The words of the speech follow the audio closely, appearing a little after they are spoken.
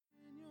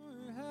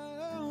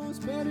knows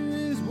better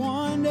is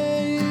one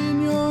day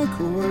in your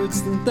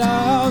courts than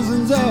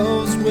thousands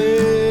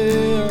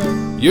elsewhere.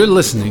 You're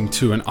listening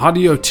to an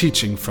audio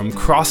teaching from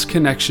Cross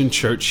Connection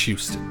Church,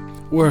 Houston.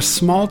 We're a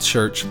small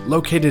church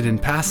located in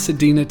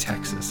Pasadena,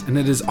 Texas, and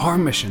it is our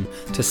mission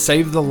to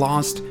save the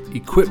lost,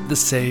 equip the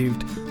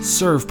saved,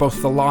 serve both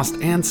the lost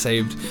and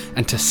saved,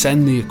 and to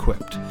send the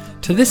equipped.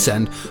 To this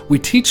end, we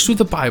teach through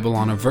the Bible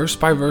on a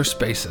verse-by-verse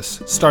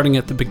basis, starting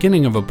at the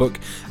beginning of a book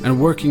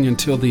and working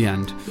until the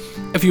end.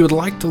 If you would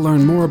like to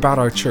learn more about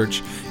our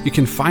church, you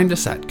can find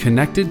us at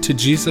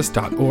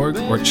connectedtojesus.org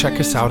or check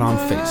us out on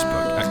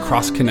Facebook at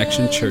Cross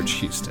Connection Church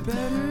Houston.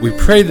 We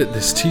pray that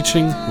this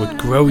teaching would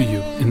grow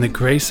you in the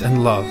grace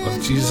and love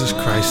of Jesus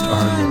Christ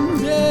our Lord.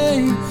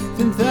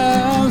 Than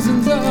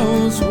thousands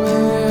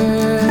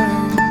elsewhere.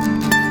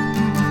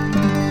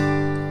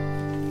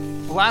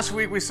 Last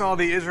week we saw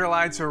the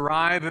Israelites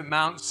arrive at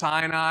Mount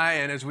Sinai,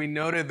 and as we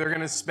noted, they're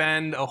going to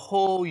spend a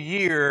whole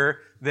year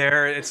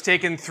there. It's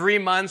taken 3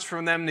 months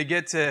from them to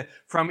get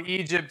from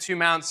Egypt to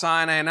Mount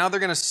Sinai, and now they're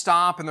going to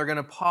stop and they're going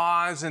to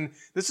pause. And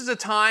this is a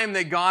time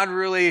that God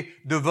really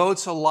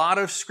devotes a lot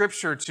of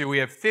scripture to. We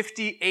have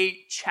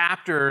 58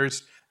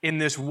 chapters in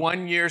this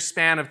 1 year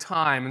span of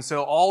time. And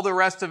so all the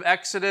rest of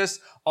Exodus,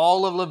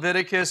 all of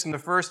Leviticus, and the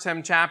first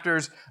 10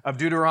 chapters of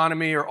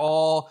Deuteronomy are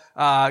all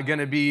going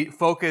to be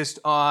focused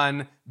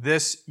on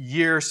this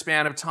year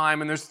span of time.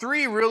 And there's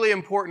 3 really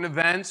important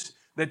events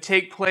that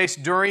take place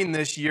during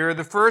this year.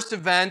 The first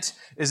event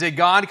is that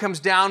God comes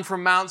down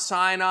from Mount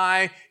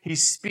Sinai. He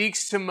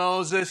speaks to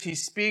Moses. He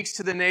speaks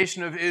to the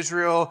nation of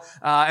Israel.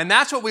 And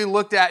that's what we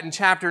looked at in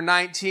chapter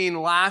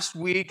 19 last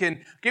week. And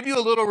give you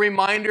a little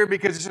reminder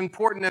because it's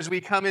important as we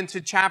come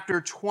into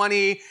chapter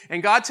 20.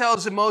 And God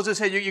tells Moses,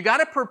 hey, you got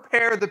to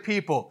prepare the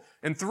people.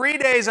 In 3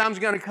 days, I'm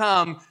going to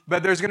come,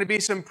 but there's going to be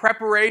some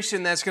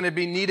preparation that's going to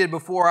be needed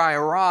before I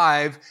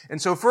arrive.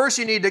 And so first,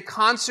 you need to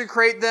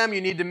consecrate them.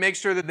 You need to make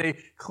sure that they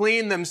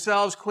clean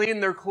themselves, clean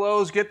their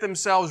clothes, get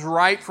themselves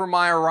right for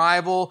my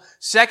arrival.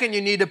 Second,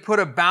 you need to put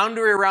a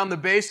boundary around the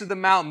base of the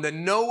mountain that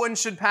no one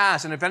should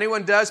pass. And if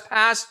anyone does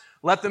pass,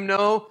 let them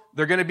know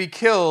they're going to be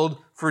killed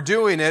for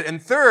doing it.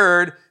 And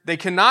third, they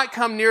cannot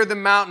come near the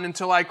mountain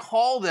until I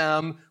call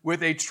them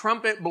with a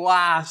trumpet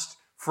blast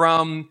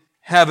from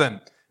heaven.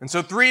 And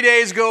so 3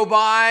 days go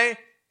by,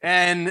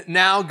 and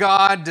now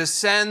God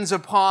descends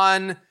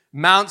upon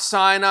Mount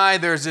Sinai.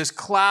 There's this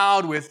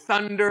cloud with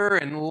thunder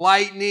and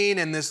lightning,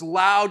 and this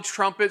loud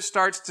trumpet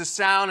starts to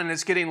sound, and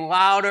it's getting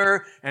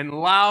louder and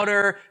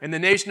louder, and the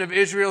nation of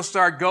Israel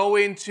start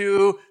going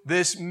to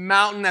this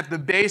mountain at the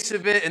base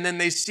of it, and then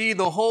they see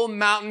the whole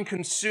mountain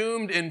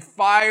consumed in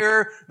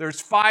fire, there's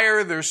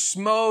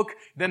smoke,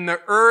 then the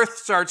earth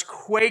starts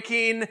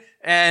quaking,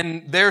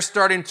 and they're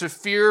starting to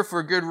fear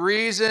for good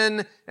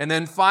reason. And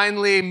then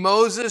finally,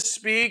 Moses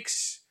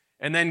speaks,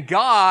 and then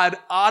God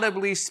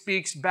audibly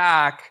speaks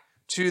back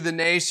to the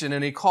nation.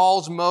 And he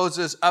calls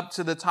Moses up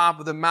to the top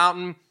of the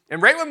mountain. And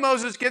right when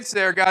Moses gets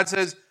there, God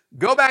says,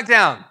 go back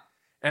down.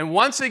 And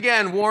once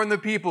again, warn the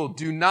people,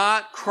 do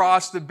not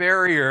cross the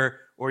barrier,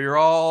 or you're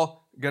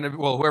all going to,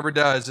 whoever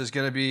does is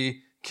going to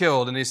be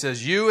killed. And he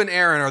says, you and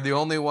Aaron are the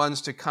only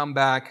ones to come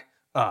back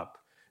up.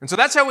 And so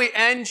that's how we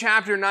end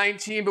chapter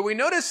 19. But we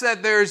notice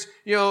that there's,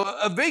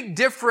 a big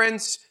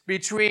difference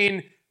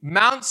between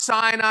Mount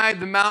Sinai,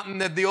 the mountain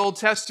that the Old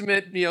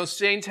Testament,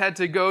 saints had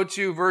to go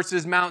to,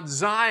 versus Mount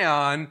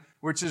Zion,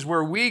 which is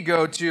where we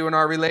go to in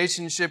our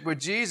relationship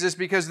with Jesus,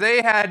 because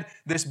they had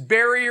this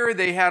barrier,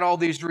 they had all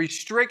these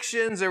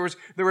restrictions, there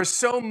was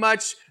so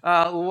much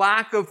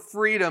lack of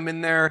freedom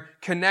in their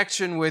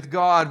connection with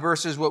God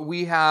versus what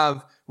we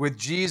have with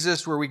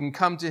Jesus, where we can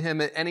come to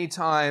Him at any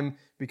time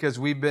because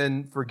we've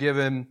been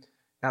forgiven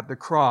at the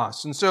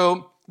cross. And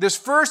so this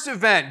first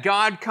event,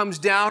 God comes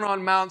down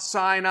on Mount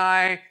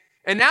Sinai,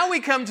 and now we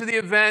come to the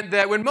event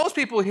that when most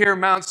people hear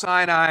Mount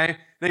Sinai,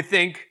 they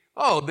think,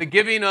 the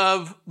giving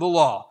of the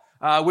law,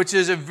 which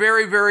is a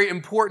very, very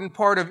important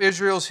part of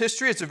Israel's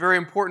history. It's a very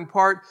important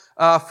part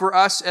for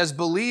us as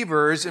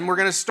believers, and we're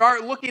going to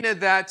start looking at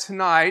that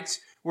tonight,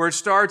 where it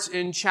starts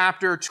in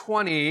chapter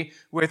 20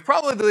 with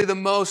probably the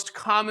most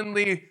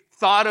commonly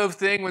thought of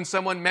thing when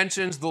someone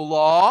mentions the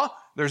law.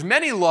 There's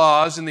many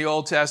laws in the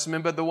Old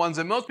Testament, but the ones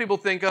that most people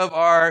think of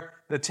are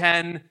the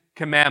 10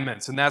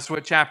 Commandments. And that's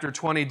what chapter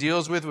 20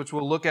 deals with, which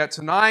we'll look at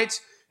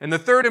tonight. And the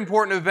third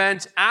important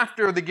event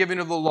after the giving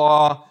of the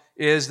law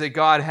is that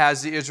God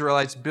has the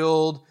Israelites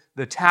build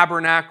the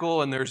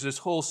tabernacle, and there's this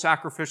whole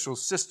sacrificial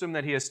system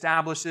that He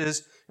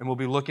establishes, and we'll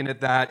be looking at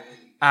that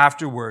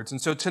afterwards.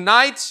 And so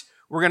tonight,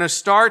 we're going to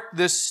start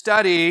this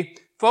study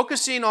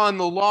focusing on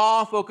the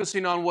law,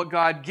 focusing on what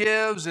God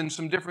gives and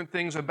some different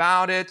things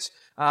about it.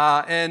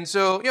 And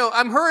so,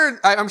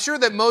 I'm sure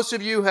that most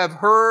of you have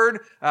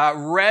heard,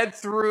 read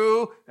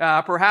through,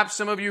 perhaps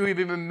some of you have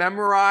even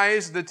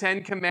memorized the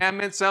 10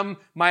 Commandments. Some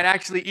might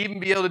actually even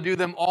be able to do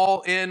them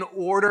all in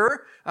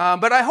order.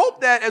 But I hope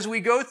that as we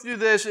go through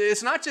this,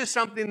 it's not just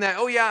something that,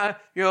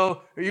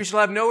 you shall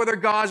have no other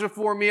gods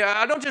before me.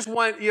 I don't just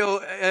want,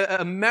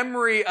 a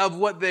memory of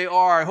what they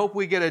are. I hope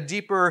we get a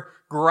deeper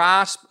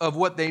grasp of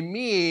what they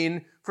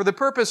mean for the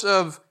purpose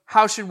of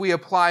how should we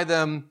apply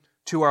them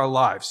to our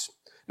lives.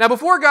 Now,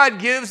 before God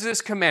gives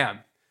this command,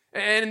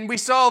 and we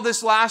saw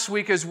this last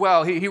week as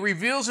well, he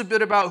reveals a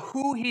bit about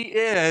who he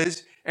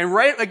is, and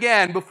right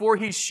again, before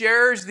he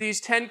shares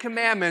these 10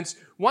 commandments,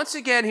 once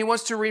again, he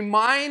wants to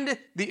remind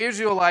the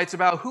Israelites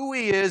about who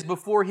he is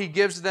before he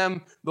gives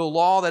them the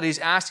law that he's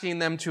asking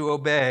them to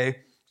obey.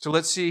 So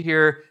let's see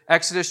here,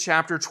 Exodus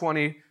chapter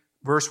 20,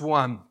 verse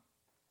 1.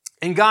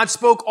 And God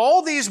spoke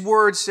all these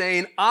words,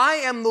 saying, I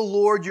am the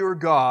Lord your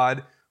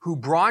God, who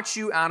brought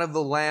you out of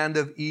the land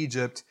of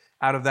Egypt,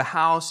 out of the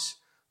house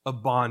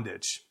of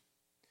bondage.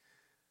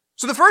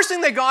 So the first thing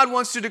that God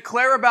wants to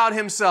declare about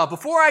himself,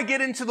 before I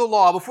get into the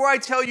law, before I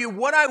tell you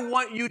what I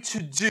want you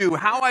to do,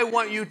 how I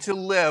want you to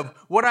live,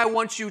 what I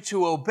want you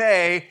to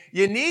obey,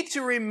 you need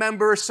to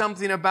remember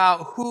something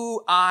about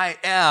who I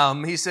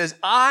am. He says,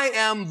 I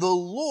am the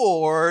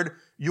Lord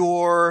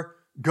your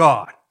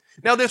God.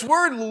 Now, this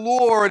word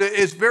Lord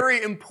is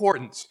very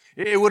important.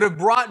 It would have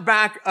brought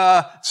back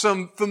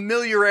some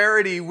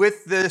familiarity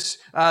with this,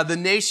 the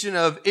nation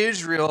of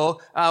Israel.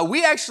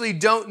 We actually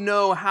don't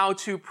know how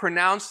to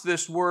pronounce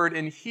this word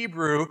in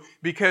Hebrew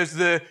because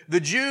the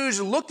Jews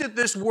looked at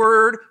this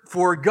word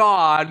for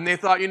God and they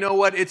thought, you know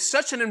what, it's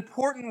such an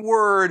important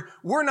word,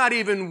 we're not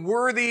even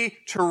worthy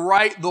to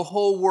write the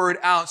whole word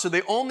out. So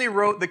they only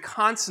wrote the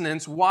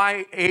consonants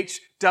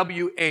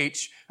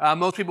YHWH.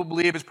 Most people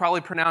believe it's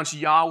probably pronounced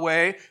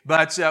Yahweh,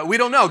 but we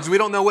don't know because we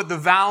don't know what the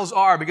vowels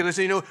are because they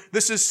say, you know,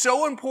 this is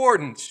so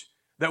important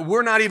that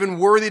we're not even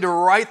worthy to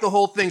write the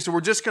whole thing, so we're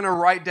just going to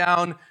write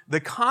down the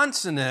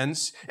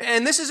consonants.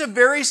 And this is a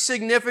very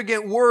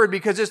significant word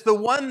because it's the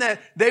one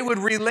that they would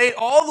relate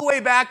all the way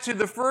back to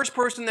the first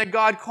person that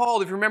God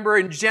called. If you remember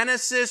in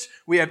Genesis,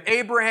 we have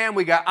Abraham,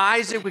 we got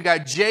Isaac, we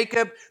got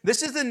Jacob.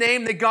 This is the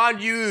name that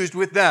God used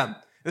with them.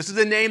 This is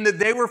the name that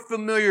they were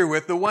familiar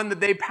with, the one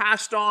that they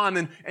passed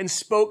on and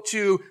spoke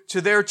to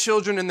their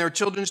children and their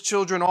children's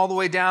children all the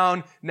way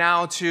down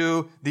now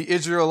to the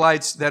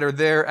Israelites that are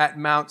there at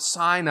Mount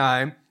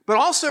Sinai. But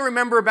also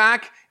remember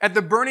back at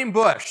the burning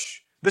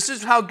bush. This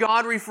is how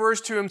God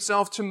refers to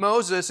himself to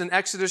Moses in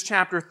Exodus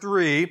chapter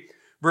 3,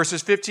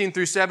 verses 15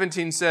 through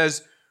 17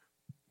 says,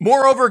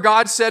 Moreover,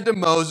 God said to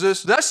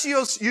Moses, Thus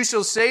you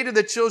shall say to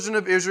the children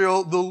of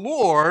Israel, the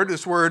Lord,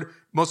 this word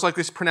most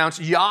likely is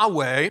pronounced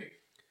Yahweh,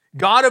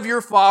 God of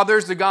your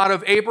fathers, the God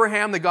of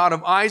Abraham, the God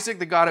of Isaac,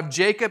 the God of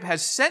Jacob,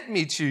 has sent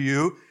me to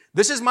you.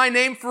 This is my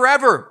name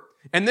forever,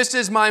 and this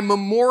is my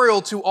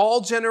memorial to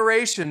all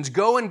generations.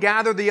 Go and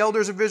gather the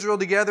elders of Israel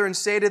together and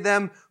say to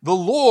them, the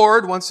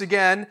Lord, once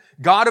again,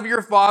 God of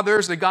your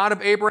fathers, the God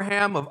of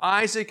Abraham, of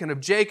Isaac, and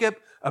of Jacob,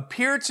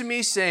 appeared to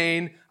me,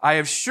 saying, I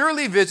have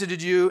surely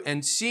visited you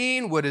and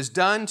seen what is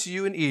done to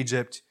you in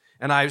Egypt.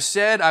 And I have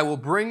said, I will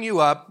bring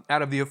you up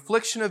out of the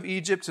affliction of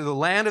Egypt to the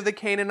land of the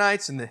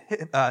Canaanites and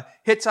the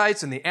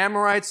Hittites and the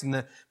Amorites and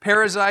the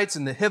Perizzites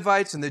and the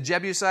Hivites and the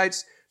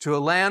Jebusites to a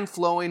land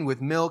flowing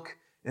with milk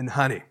and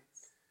honey.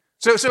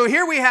 So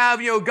here we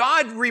have,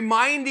 God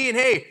reminding,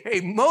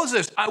 hey,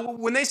 Moses,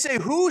 when they say,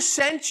 who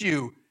sent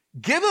you?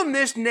 Give them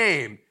this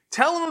name.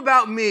 Tell them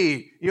about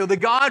me. The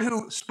God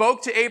who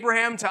spoke to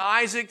Abraham, to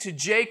Isaac, to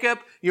Jacob.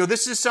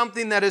 This is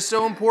something that is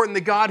so important.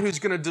 The God who's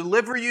going to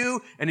deliver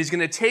you and he's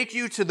going to take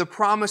you to the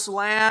promised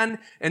land.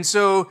 And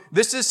so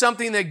this is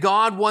something that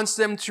God wants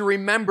them to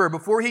remember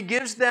before he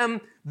gives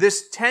them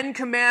this 10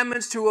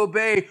 commandments to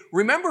obey.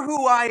 Remember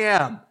who I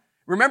am.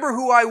 Remember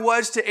who I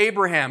was to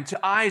Abraham,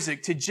 to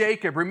Isaac, to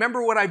Jacob.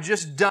 Remember what I've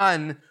just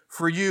done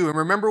for you. And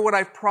remember what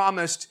I've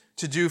promised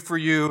to do for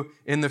you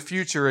in the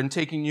future and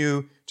taking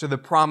you to the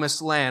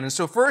promised land. And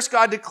so first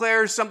God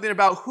declares something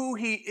about who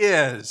he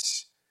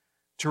is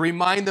to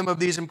remind them of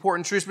these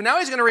important truths. But now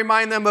he's going to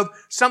remind them of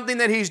something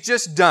that he's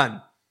just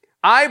done.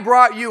 I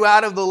brought you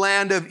out of the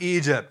land of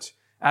Egypt,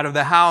 out of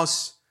the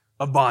house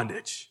of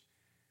bondage.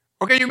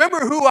 Okay, you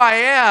remember who I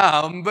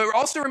am, but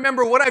also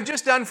remember what I've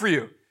just done for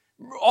you.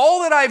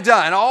 All that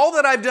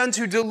I've done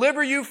to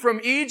deliver you from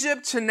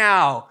Egypt to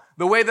now.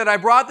 The way that I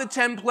brought the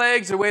 10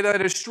 plagues, the way that I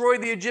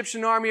destroyed the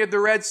Egyptian army at the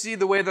Red Sea,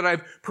 the way that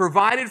I've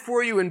provided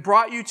for you and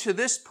brought you to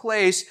this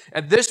place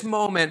at this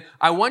moment,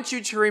 I want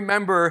you to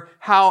remember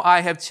how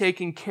I have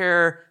taken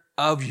care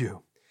of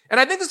you. And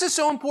I think this is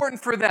so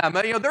important for them.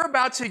 They're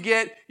about to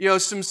get,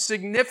 some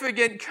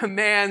significant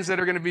commands that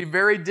are going to be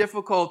very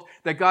difficult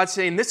that God's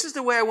saying, this is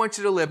the way I want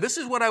you to live. This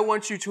is what I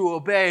want you to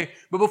obey.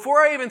 But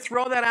before I even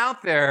throw that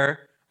out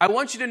there, I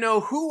want you to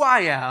know who I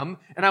am,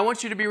 and I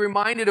want you to be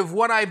reminded of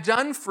what I've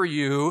done for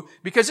you,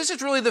 because this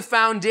is really the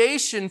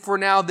foundation for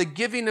now the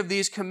giving of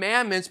these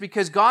commandments,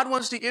 because God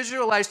wants the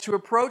Israelites to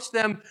approach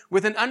them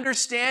with an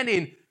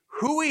understanding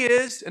who he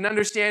is, an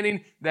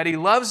understanding that he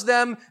loves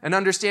them, an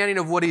understanding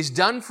of what he's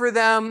done for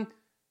them,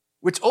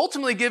 which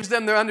ultimately gives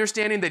them their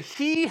understanding that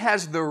he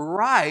has the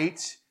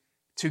right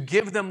to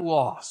give them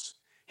laws.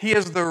 He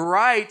has the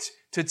right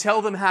to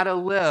tell them how to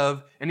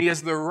live, and he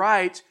has the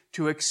right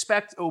to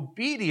expect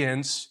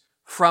obedience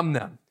from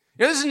them.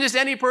 This isn't just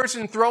any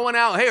person throwing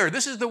out, hey, or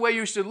this is the way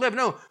you should live.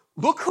 No,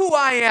 look who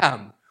I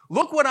am.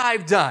 Look what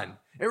I've done.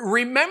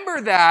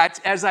 Remember that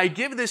as I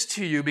give this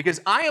to you,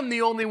 because I am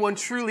the only one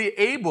truly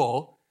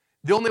able,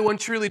 the only one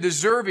truly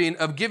deserving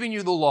of giving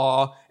you the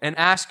law and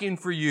asking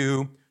for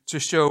you to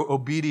show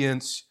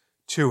obedience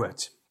to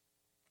it.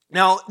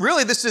 Now,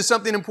 really, this is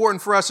something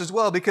important for us as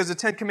well, because the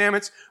Ten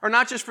Commandments are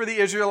not just for the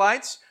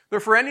Israelites. They're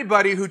for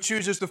anybody who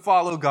chooses to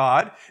follow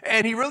God.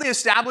 And he really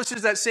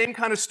establishes that same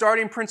kind of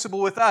starting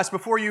principle with us.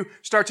 Before you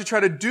start to try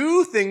to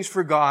do things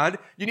for God,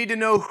 you need to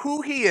know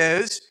who he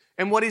is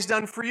and what he's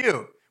done for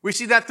you. We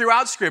see that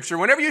throughout Scripture.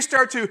 Whenever you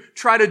start to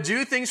try to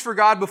do things for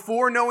God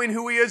before knowing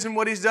who he is and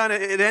what he's done,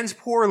 it ends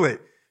poorly.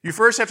 You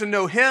first have to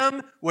know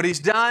him, what he's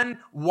done,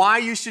 why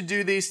you should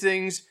do these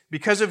things,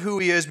 because of who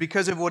he is,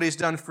 because of what he's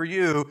done for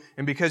you,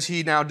 and because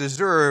he now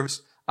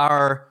deserves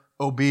our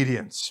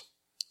obedience.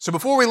 So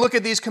before we look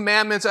at these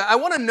commandments, I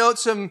want to note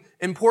some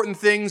important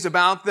things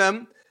about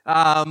them.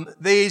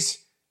 These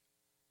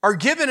are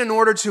given in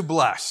order to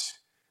bless.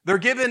 They're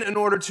given in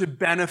order to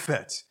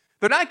benefit.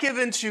 They're not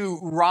given to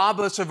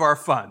rob us of our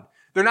fun.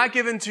 They're not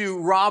given to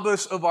rob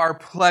us of our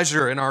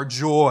pleasure and our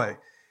joy.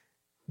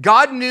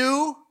 God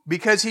knew,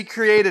 because he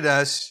created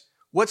us,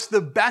 what's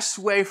the best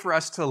way for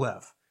us to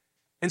live.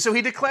 And so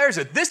he declares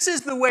it. This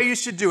is the way you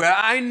should do it.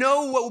 I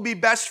know what will be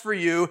best for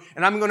you,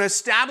 and I'm going to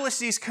establish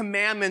these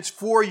commandments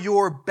for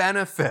your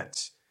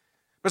benefit.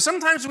 But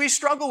sometimes we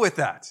struggle with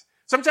that.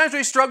 Sometimes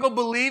we struggle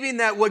believing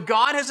that what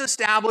God has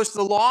established,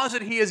 the laws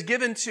that he has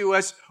given to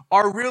us,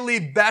 are really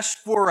best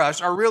for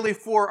us, are really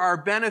for our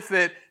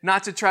benefit,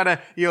 not to try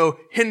to,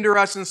 hinder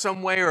us in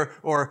some way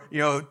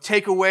or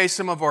take away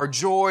some of our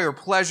joy or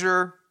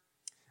pleasure.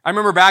 I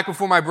remember back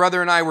before my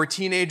brother and I were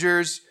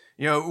teenagers,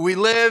 we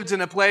lived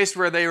in a place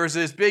where there was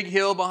this big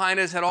hill behind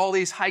us, had all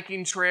these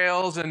hiking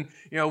trails, and,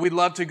 we'd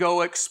love to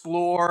go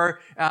explore.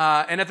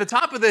 And at the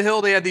top of the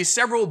hill, they had these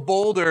several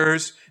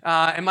boulders,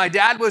 and my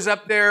dad was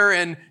up there,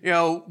 and,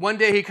 one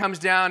day he comes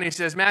down and he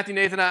says, "Matthew,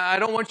 Nathan, I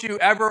don't want you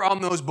ever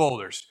on those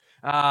boulders."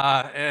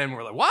 And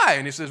we're like, "Why?"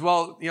 And he says,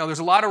 "Well, there's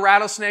a lot of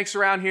rattlesnakes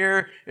around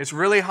here. It's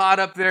really hot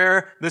up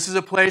there. This is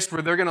a place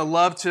where they're going to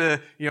love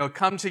to,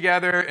 come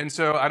together. And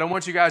so I don't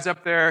want you guys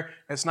up there.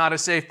 It's not a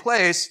safe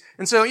place."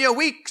 And so,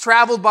 we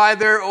traveled by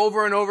there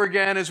over and over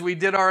again as we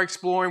did our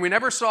exploring. We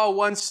never saw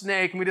one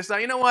snake. And we just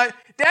thought, you know what?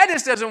 Dad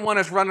just doesn't want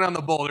us running on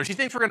the boulders. He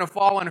thinks we're going to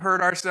fall and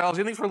hurt ourselves.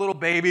 He thinks we're little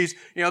babies.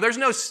 There's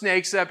no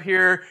snakes up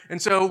here.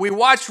 And so we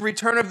watched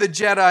Return of the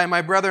Jedi, and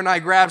my brother and I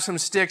grabbed some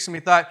sticks, and we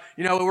thought,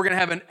 we're going to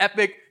have an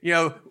epic,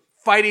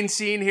 fighting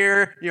scene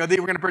here. We're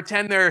going to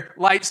pretend they're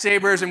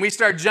lightsabers, and we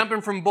start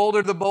jumping from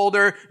boulder to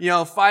boulder,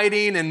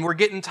 fighting, and we're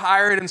getting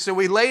tired. And so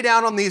we lay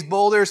down on these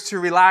boulders to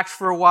relax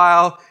for a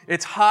while.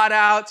 It's hot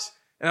out,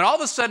 and then all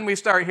of a sudden we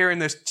start hearing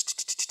this,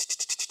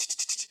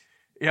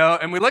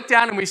 and we look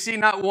down and we see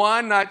not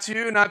one, not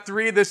two, not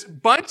three, this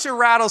bunch of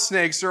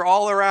rattlesnakes are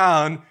all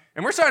around.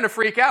 And we're starting to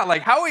freak out.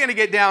 Like, how are we going to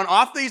get down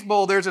off these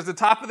boulders at the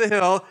top of the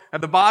hill?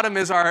 At the bottom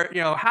is our,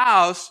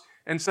 house.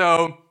 And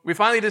so we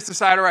finally just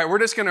decide, all right, we're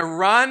just going to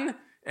run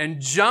and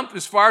jump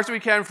as far as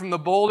we can from the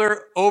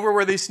boulder over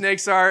where these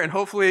snakes are. And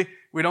hopefully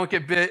we don't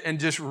get bit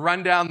and just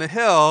run down the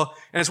hill.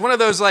 And it's one of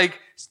those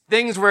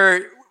things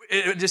where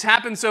it just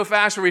happened so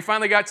fast where we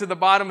finally got to the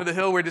bottom of the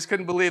hill where we just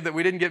couldn't believe that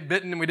we didn't get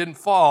bitten and we didn't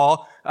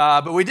fall.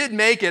 But we did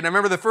make it. And I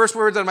remember the first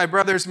words out of my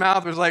brother's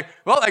mouth was like,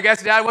 "Well, I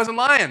guess Dad wasn't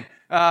lying."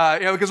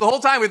 Because the whole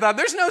time we thought,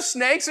 there's no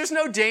snakes, there's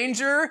no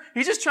danger.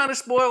 He's just trying to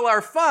spoil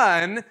our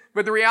fun.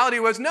 But the reality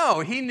was, no,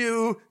 he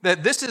knew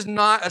that this is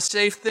not a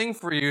safe thing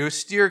for you.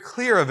 Steer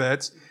clear of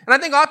it. And I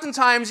think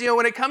oftentimes,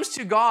 when it comes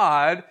to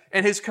God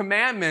and his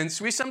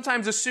commandments, we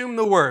sometimes assume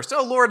the worst.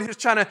 Oh, Lord, he's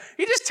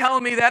just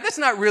telling me that. That's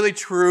not really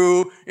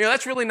true.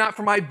 That's really not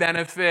for my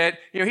benefit.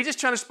 He's just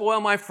trying to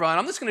spoil my fun.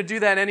 I'm just going to do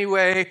that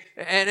anyway.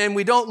 And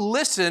we don't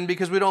listen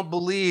because we don't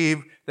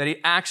believe that he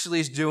actually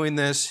is doing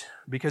this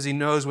because he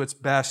knows what's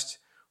best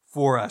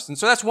for us. And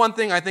so that's one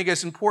thing I think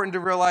is important to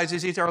realize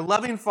is he's our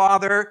loving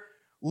Father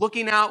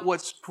looking out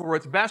what's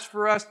best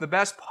for us. The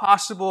best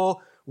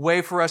possible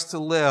way for us to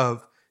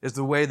live is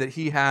the way that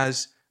he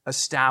has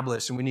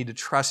established, and we need to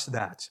trust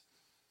that.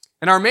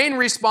 And our main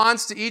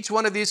response to each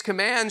one of these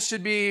commands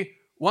should be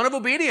one of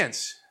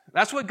obedience.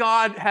 That's what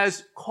God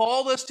has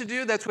called us to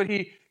do. That's what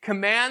he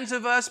commands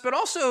of us, but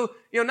also,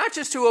 not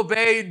just to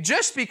obey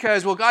just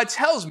because, God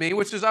tells me,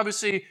 which is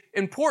obviously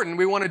important.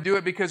 We want to do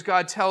it because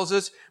God tells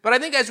us. But I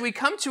think as we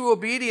come to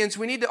obedience,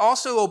 we need to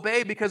also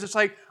obey because it's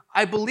like,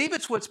 I believe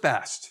it's what's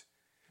best.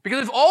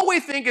 Because if all we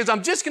think is,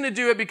 I'm just going to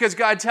do it because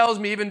God tells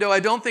me, even though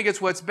I don't think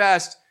it's what's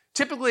best,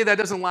 typically that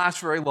doesn't last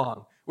very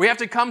long. We have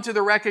to come to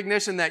the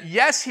recognition that,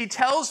 yes, he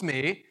tells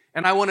me,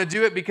 and I want to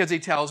do it because he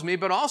tells me,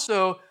 but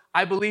also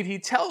I believe he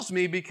tells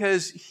me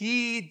because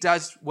he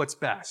does what's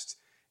best.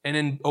 And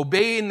in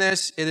obeying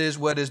this, it is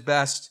what is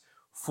best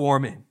for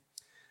me.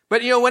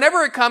 But,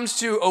 whenever it comes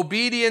to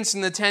obedience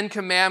in the Ten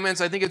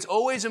Commandments, I think it's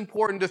always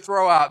important to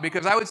throw out,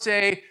 because I would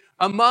say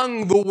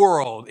among the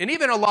world, and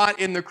even a lot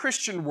in the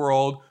Christian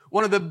world,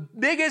 one of the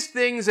biggest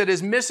things that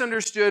is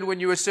misunderstood when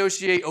you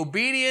associate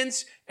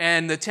obedience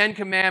and the Ten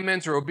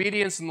Commandments or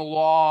obedience in the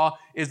law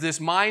is this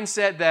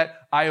mindset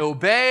that I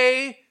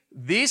obey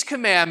these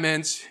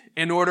commandments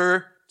in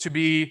order to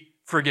be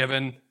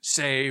forgiven,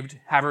 saved,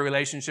 have a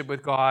relationship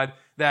with God.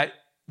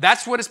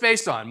 That's what it's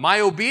based on. My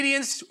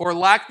obedience or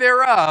lack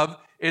thereof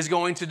is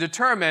going to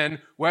determine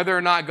whether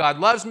or not God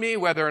loves me,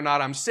 whether or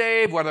not I'm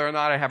saved, whether or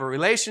not I have a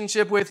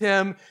relationship with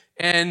Him.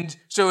 And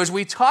so as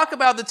we talk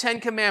about the Ten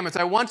Commandments,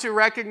 I want to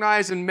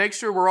recognize and make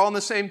sure we're all on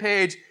the same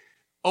page.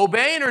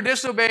 Obeying or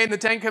disobeying the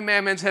Ten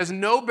Commandments has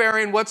no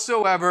bearing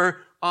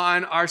whatsoever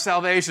on our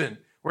salvation.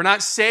 We're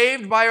not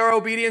saved by our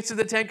obedience to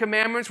the Ten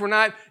Commandments. We're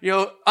not,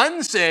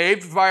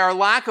 unsaved by our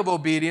lack of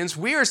obedience.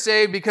 We are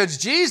saved because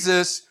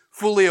Jesus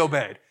fully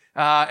obeyed.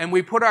 And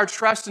we put our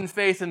trust and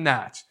faith in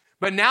that.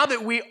 But now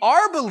that we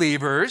are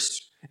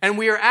believers, and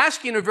we are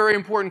asking a very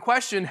important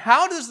question,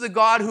 how does the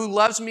God who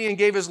loves me and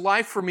gave His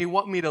life for me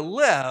want me to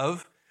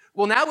live?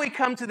 Well, now we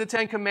come to the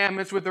Ten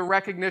Commandments with the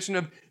recognition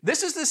of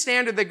this is the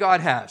standard that God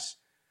has.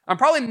 I'm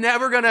probably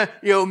never going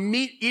to,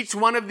 meet each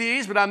one of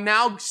these, but I'm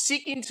now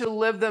seeking to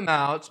live them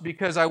out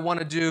because I want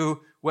to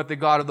do what the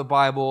God of the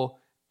Bible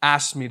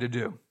asks me to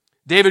do.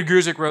 David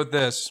Guzik wrote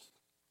this: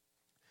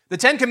 "The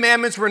Ten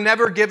Commandments were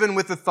never given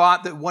with the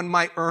thought that one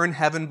might earn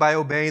heaven by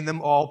obeying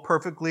them all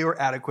perfectly or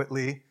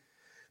adequately.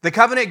 The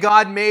covenant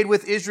God made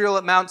with Israel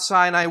at Mount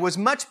Sinai was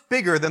much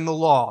bigger than the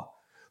law,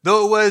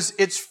 though it was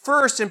its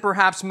first and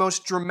perhaps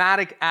most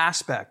dramatic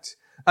aspect.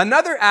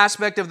 Another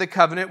aspect of the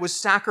covenant was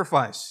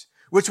sacrifice,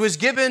 which was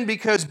given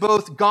because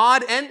both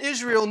God and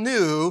Israel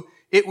knew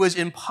it was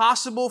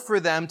impossible for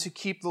them to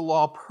keep the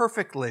law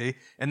perfectly,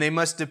 and they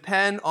must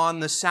depend on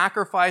the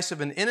sacrifice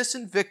of an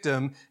innocent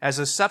victim as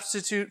a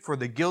substitute for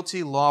the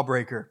guilty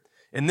lawbreaker.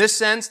 In this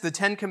sense, the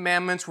Ten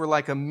Commandments were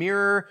like a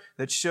mirror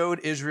that showed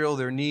Israel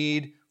their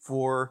need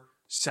for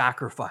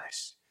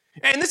sacrifice."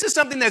 And this is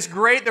something that's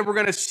great that we're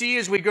going to see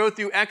as we go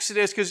through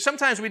Exodus, because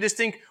sometimes we just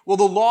think, well,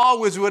 the law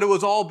was what it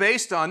was all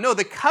based on. No,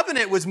 the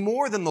covenant was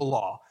more than the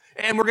law.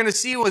 And we're going to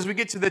see as we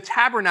get to the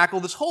tabernacle,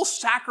 this whole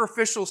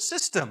sacrificial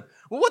system.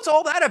 Well, what's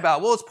all that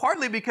about? Well, it's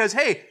partly because,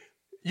 hey,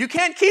 you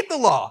can't keep the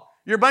law.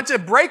 You're a bunch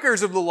of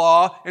breakers of the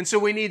law, and so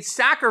we need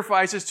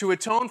sacrifices to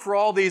atone for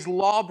all these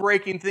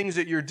law-breaking things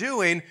that you're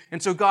doing.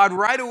 And so God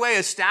right away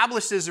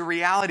establishes a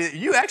reality that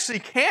you actually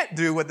can't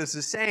do what this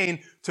is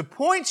saying to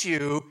point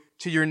you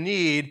to your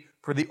need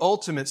for the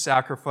ultimate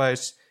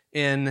sacrifice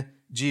in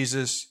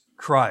Jesus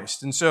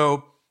Christ. And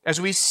so as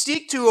we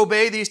seek to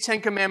obey these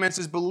Ten Commandments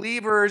as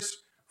believers,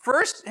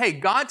 first, hey,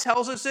 God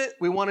tells us it,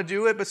 we want to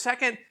do it. But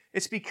second,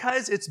 it's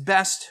because it's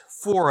best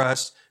for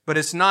us, but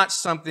it's not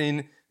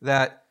something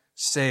that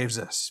saves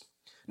us.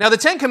 Now, the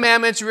Ten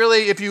Commandments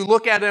really, if you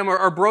look at them,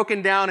 are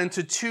broken down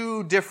into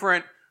two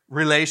different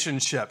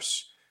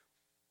relationships.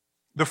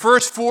 The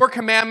first 4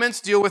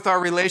 commandments deal with our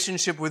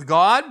relationship with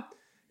God,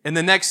 and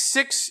the next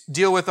 6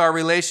 deal with our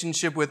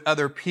relationship with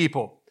other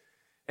people.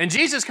 And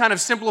Jesus kind of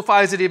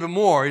simplifies it even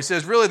more. He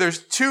says, really, there's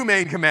 2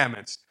 main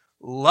commandments.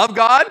 Love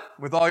God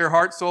with all your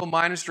heart, soul,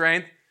 mind, and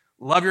strength.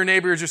 Love your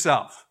neighbor as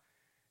yourself.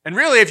 And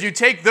really, if you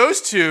take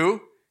those 2,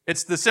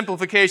 it's the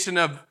simplification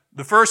of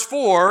the first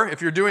 4.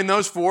 If you're doing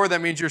those 4,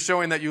 that means you're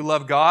showing that you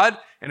love God.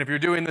 And if you're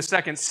doing the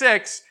second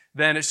 6,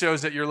 then it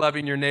shows that you're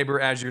loving your neighbor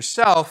as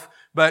yourself.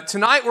 But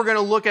tonight we're going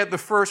to look at the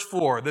first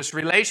 4, this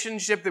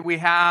relationship that we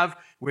have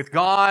with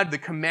God, the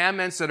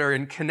commandments that are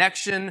in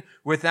connection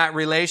with that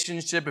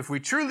relationship. If we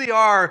truly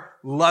are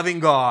loving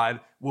God,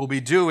 we'll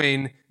be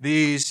doing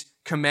these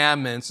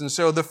commandments. And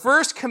so the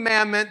first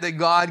commandment that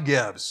God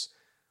gives,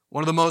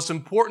 one of the most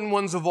important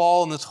ones of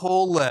all in this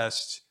whole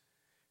list,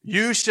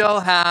 you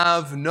shall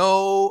have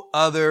no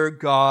other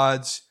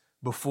gods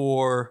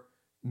before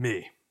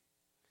me.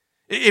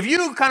 If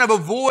you kind of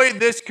avoid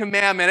this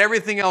commandment,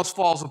 everything else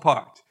falls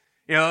apart.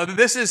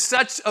 This is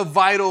such a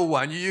vital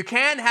one. You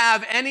can't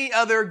have any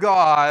other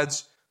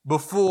gods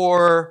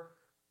before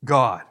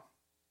God.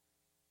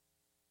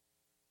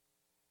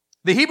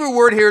 The Hebrew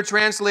word here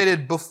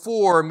translated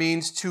before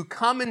means to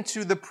come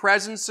into the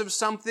presence of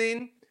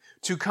something,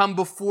 to come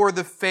before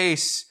the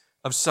face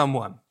of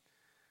someone.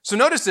 So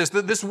notice this,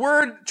 that this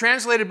word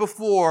translated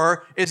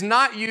before is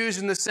not used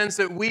in the sense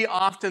that we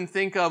often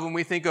think of when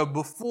we think of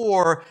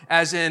before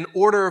as in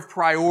order of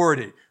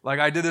priority. Like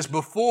I did this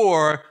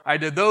before I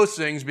did those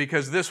things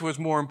because this was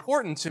more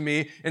important to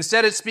me.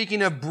 Instead, it's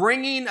speaking of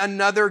bringing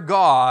another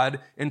God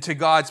into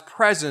God's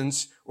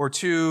presence or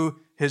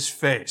to His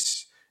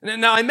face.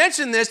 Now, I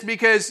mention this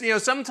because,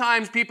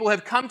 sometimes people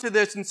have come to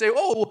this and say,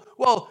 all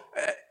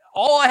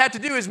I have to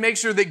do is make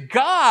sure that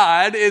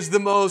God is the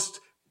most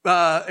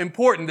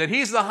important, that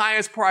He's the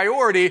highest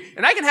priority,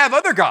 and I can have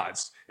other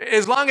gods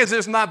as long as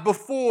it's not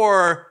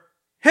before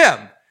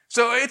Him.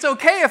 So it's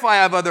okay if I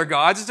have other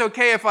gods. It's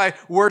okay if I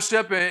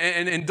worship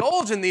and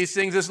indulge in these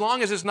things as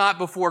long as it's not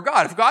before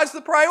God. If God's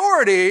the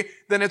priority,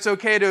 then it's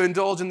okay to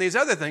indulge in these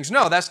other things.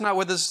 No, that's not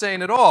what this is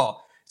saying at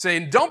all. It's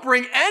saying don't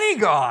bring any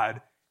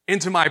God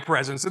into my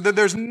presence. So that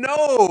there's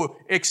no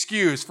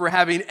excuse for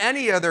having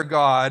any other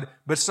God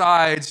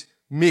besides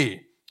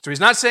me. So He's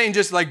not saying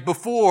just like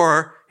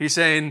before, He's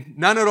saying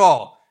none at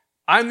all.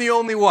 I'm the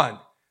only one.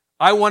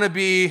 I want to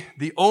be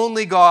the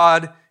only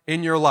God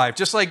in your life.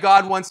 Just like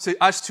God wants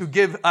us to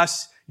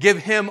give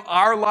Him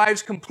our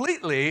lives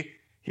completely,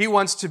 He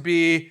wants to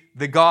be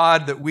the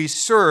God that we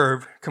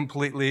serve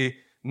completely,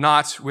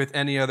 not with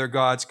any other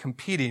gods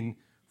competing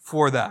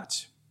for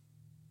that.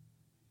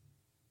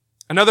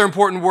 Another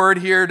important word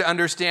here to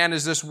understand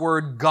is this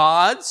word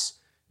gods,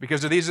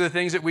 because these are the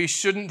things that we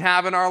shouldn't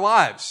have in our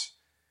lives.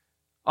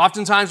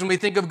 Oftentimes when we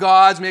think of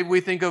gods, maybe we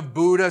think of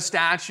Buddha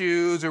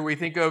statues, or we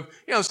think of,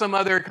 some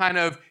other kind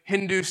of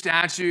Hindu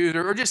statues,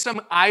 or just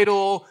some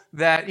idol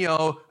that,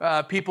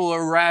 people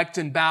erect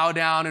and bow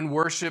down and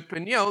worship.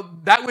 And,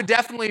 that would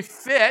definitely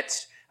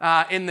fit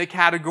in the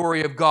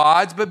category of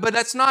gods, but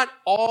that's not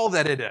all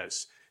that it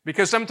is.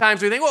 Because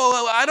sometimes we think,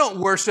 well, I don't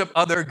worship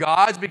other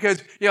gods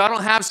because, I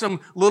don't have some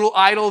little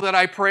idol that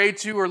I pray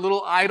to, or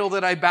little idol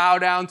that I bow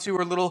down to,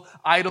 or little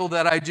idol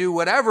that I do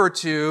whatever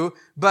to.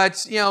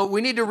 But,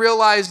 we need to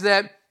realize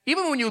that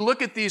even when you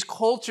look at these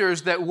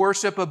cultures that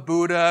worship a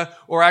Buddha,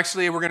 or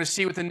actually we're going to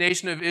see with the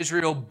nation of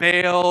Israel,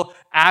 Baal,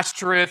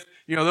 Ashtoreth,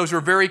 those were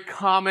very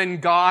common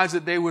gods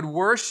that they would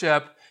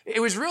worship. It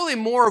was really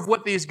more of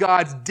what these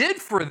gods did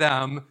for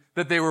them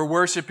that they were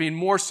worshiping,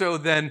 more so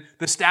than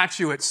the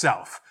statue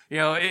itself.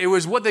 It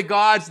was what the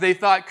gods they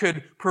thought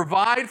could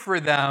provide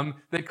for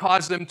them that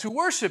caused them to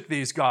worship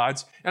these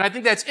gods. And I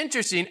think that's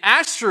interesting.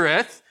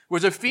 Ashtoreth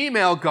was a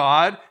female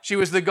god. She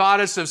was the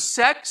goddess of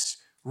sex,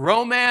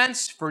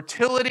 romance,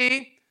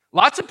 fertility.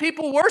 Lots of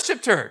people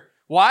worshiped her.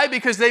 Why?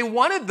 Because they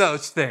wanted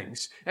those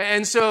things.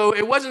 And so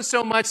it wasn't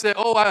so much that,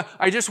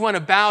 I just want to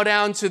bow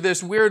down to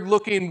this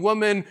weird-looking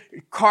woman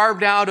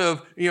carved out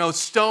of,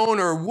 stone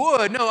or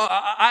wood. No,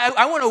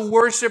 I want to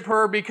worship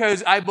her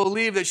because I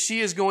believe that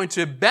she is going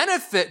to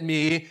benefit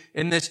me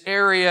in this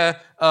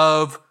area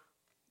of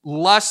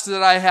lust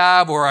that I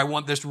have, or I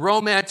want this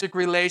romantic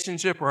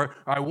relationship, or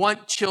I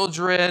want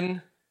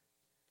children.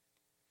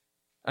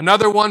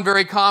 Another one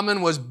very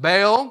common was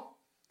Baal.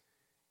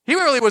 He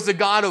really was the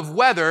god of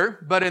weather,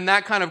 but in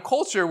that kind of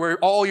culture where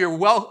all your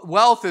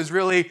wealth is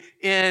really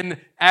in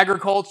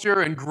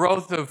agriculture and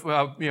growth of,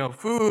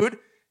 food,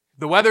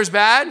 the weather's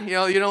bad.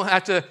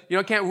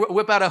 You can't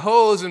whip out a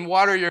hose and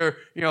water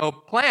your,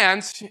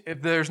 plants.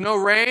 If there's no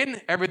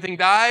rain, everything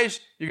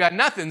dies. You got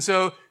nothing.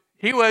 So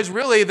he was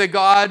really the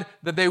god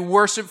that they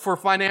worshiped for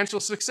financial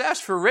success,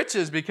 for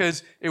riches,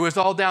 because it was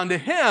all down to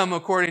him,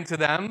 according to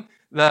them,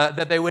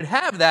 that they would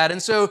have that. And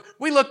so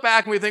we look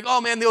back and we think, oh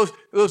man,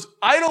 those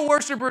idol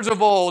worshipers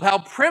of old, how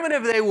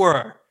primitive they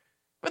were.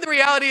 But the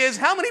reality is,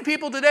 how many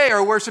people today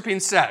are worshiping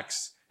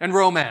sex and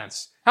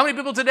romance? How many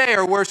people today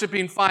are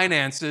worshiping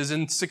finances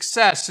and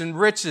success and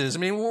riches? I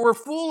mean, we're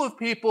full of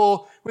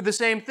people with the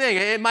same thing.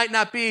 It might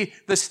not be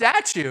the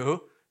statue,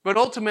 but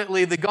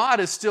ultimately the God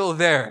is still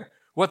there.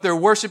 What they're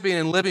worshiping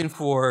and living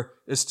for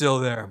is still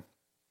there.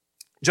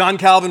 John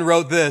Calvin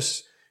wrote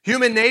this: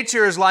 human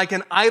nature is like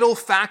an idol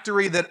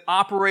factory that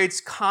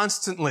operates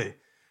constantly.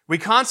 We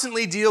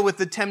constantly deal with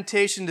the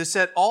temptation to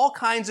set all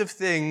kinds of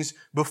things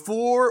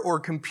before or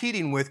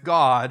competing with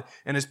God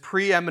and His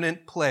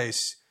preeminent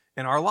place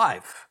in our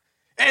life.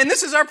 And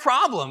this is our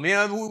problem.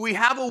 We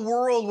have a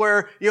world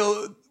where,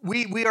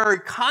 we are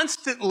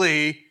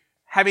constantly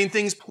having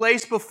things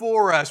placed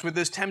before us with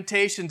this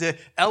temptation to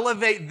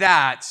elevate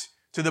that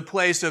to the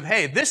place of,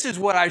 hey, this is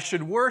what I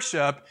should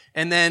worship,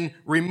 and then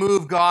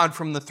remove God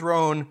from the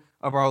throne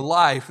of our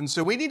life. And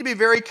so we need to be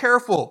very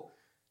careful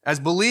as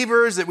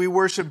believers that we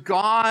worship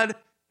God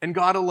and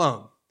God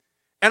alone.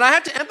 And I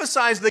have to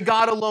emphasize the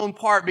God alone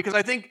part because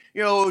I think,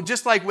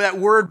 just like that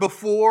word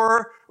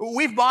before,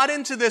 we've bought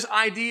into this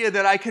idea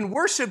that I can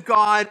worship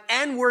God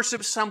and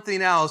worship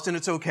something else and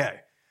it's okay.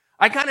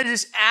 I kind of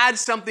just add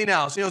something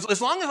else.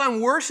 As long as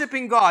I'm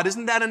worshiping God,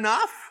 isn't that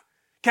enough?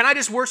 Can I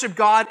just worship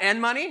God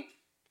and money?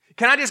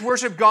 Can I just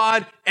worship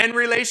God and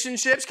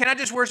relationships? Can I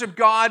just worship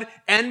God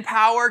and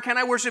power? Can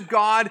I worship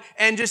God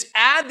and just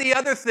add the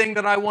other thing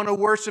that I want to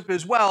worship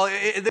as well?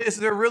 Is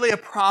there really a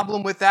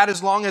problem with that?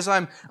 As long as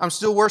I'm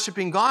still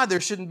worshiping God, there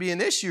shouldn't be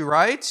an issue,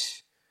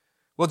 right?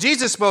 Well,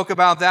 Jesus spoke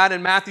about that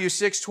in Matthew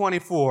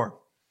 6:24.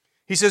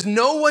 He says,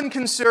 "No one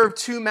can serve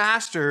two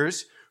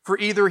masters, for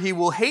either he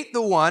will hate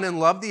the one and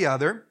love the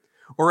other,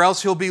 or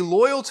else he'll be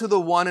loyal to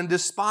the one and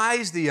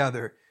despise the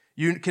other.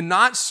 You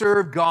cannot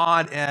serve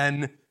God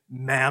and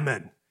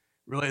Mammon,"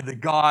 really the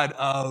god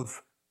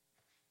of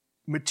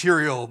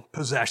material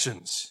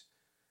possessions.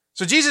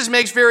 So Jesus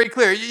makes very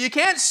clear, you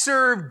can't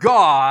serve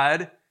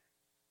God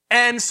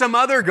and some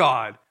other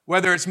god,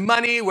 whether it's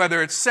money,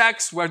 whether it's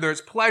sex, whether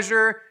it's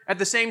pleasure, at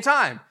the same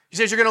time. He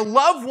says you're going to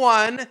love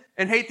one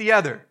and hate the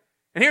other.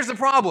 And here's the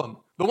problem.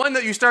 The one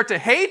that you start to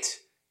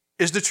hate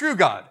is the true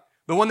God.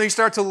 The one that you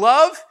start to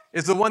love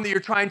is the one that you're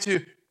trying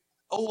to,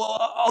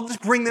 I'll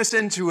just bring this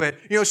into it.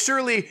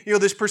 Surely,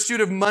 this pursuit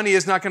of money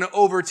is not going to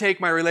overtake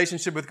my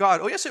relationship with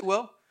God. Oh, yes, it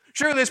will.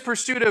 Surely this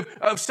pursuit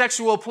of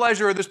sexual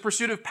pleasure or this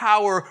pursuit of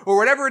power or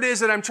whatever it is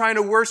that I'm trying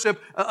to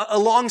worship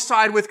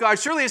alongside with God,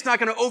 surely it's not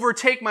going to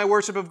overtake my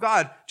worship of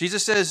God.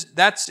 Jesus says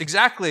that's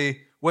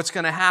exactly what's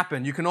going to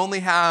happen. You can only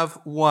have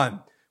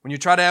one. When you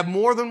try to have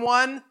more than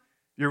one,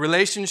 your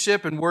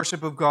relationship and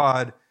worship of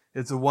God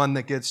is the one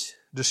that gets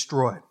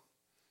destroyed.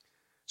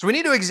 So we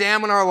need to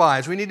examine our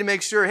lives. We need to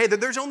make sure, that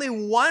there's only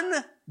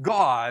one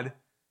God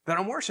that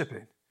I'm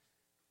worshiping?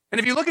 And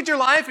if you look at your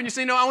life and you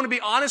say, no, I want to be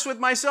honest with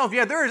myself.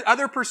 Yeah, there are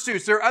other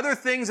pursuits. There are other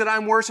things that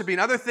I'm worshiping,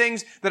 other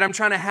things that I'm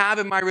trying to have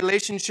in my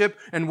relationship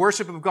and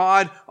worship of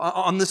God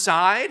on the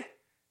side.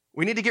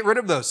 We need to get rid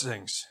of those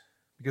things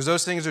because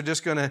those things are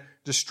just going to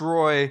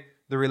destroy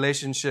the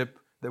relationship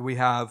that we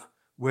have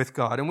with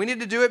God. And we need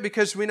to do it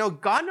because we know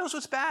God knows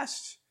what's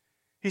best.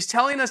 He's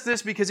telling us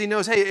this because He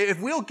knows, hey,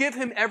 if we'll give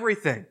Him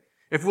everything,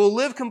 if we'll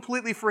live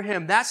completely for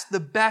Him, that's the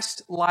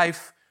best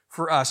life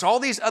for us. All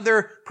these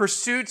other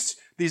pursuits,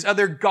 these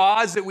other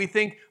gods that we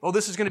think, oh,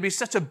 this is going to be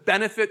such a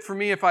benefit for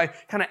me if I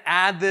kind of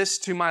add this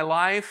to my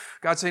life.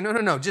 God's saying,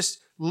 no, just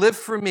live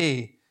for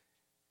me,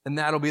 and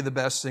that'll be the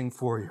best thing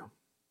for you.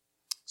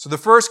 So the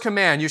first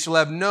command, you shall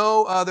have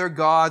no other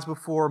gods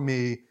before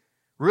me,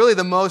 really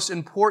the most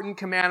important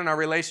command in our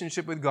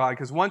relationship with God,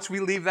 because once we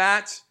leave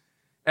that,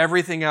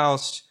 everything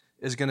else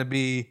is going to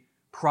be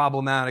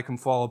problematic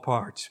and fall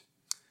apart.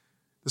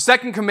 The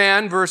second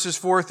command, verses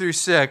 4 through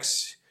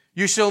 6,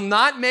 you shall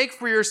not make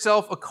for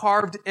yourself a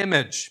carved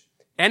image,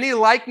 any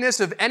likeness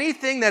of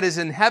anything that is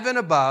in heaven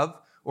above,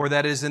 or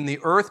that is in the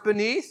earth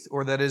beneath,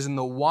 or that is in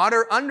the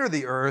water under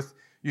the earth.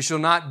 You shall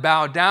not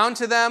bow down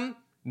to them,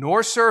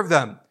 nor serve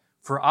them.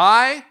 For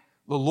I,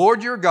 the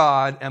Lord your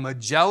God, am a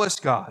jealous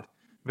God,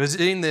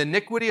 visiting the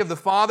iniquity of the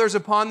fathers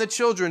upon the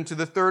children to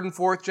the third and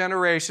fourth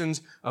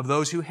generations of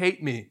those who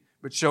hate me,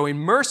 but showing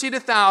mercy to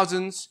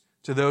thousands,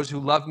 to those who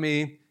love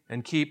me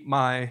and keep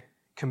my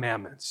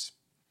commandments.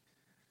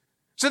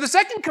 So the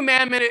second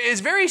commandment is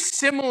very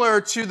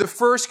similar to the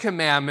first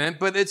commandment,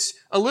 but it's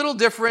a little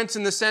different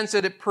in the sense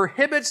that it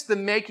prohibits the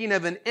making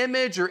of an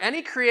image or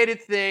any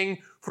created thing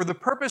for the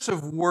purpose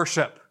of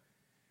worship.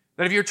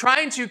 That if you're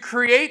trying to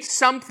create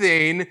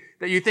something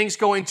that you think is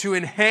going to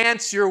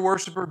enhance your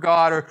worship of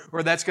God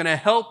or that's going to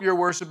help your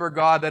worship of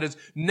God, that is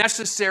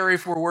necessary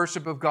for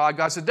worship of God,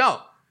 God said,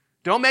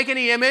 don't make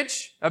any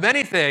image of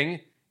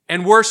anything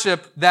and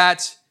worship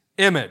that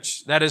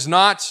image. That is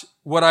not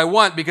what I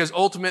want, because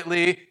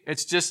ultimately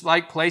it's just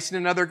like placing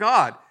another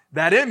God.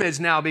 That image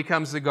now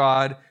becomes the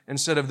God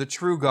instead of the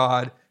true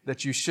God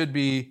that you should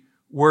be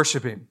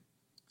worshiping.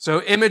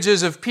 So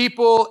images of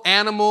people,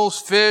 animals,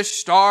 fish,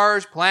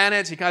 stars,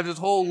 planets, he kind of has this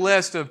whole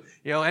list of,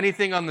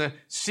 anything on the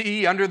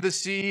sea, under the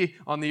sea,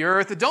 on the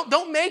earth.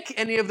 Don't make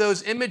any of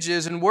those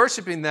images and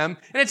worshiping them.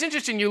 And it's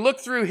interesting, you look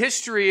through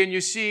history and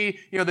you see,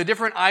 the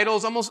different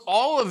idols, almost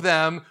all of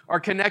them are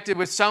connected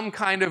with some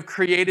kind of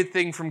created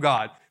thing from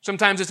God.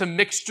 Sometimes it's a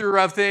mixture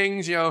of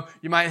things. You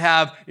might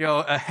have,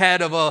 a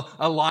head of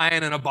a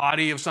lion and a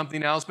body of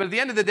something else. But at the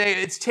end of the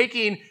day, it's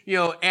taking,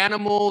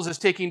 animals, it's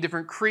taking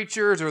different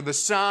creatures or the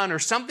sun or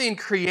something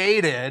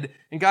created.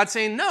 And God's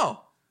saying,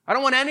 no, I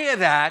don't want any of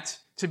that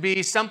to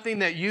be something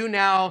that you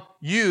now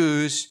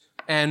use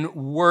and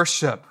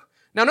worship.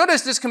 Now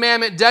notice this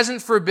commandment doesn't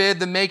forbid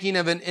the making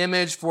of an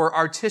image for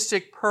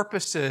artistic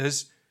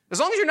purposes, as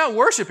long as you're not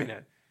worshiping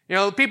it.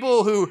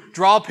 People who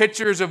draw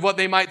pictures of what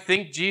they might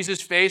think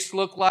Jesus' face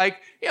looked like,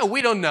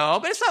 we don't know.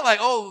 But it's not like,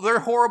 they're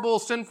horrible,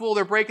 sinful,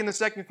 they're breaking the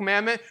second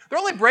commandment. They're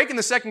only breaking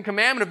the second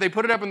commandment if they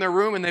put it up in their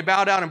room and they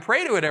bow down and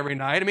pray to it every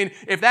night. I mean,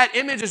 if that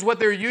image is what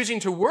they're using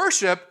to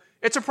worship,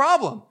 it's a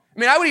problem. I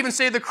mean, I would even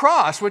say the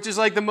cross, which is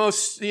like the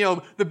most,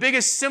 the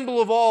biggest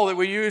symbol of all that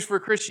we use for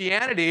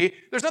Christianity.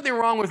 There's nothing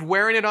wrong with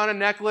wearing it on a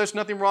necklace,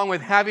 nothing wrong with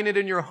having it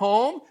in your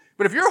home.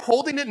 But if you're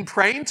holding it and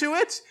praying to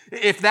it,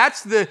 if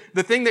that's the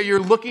thing that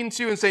you're looking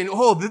to and saying,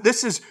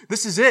 this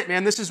is it,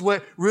 man, this is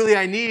what really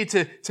I need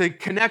to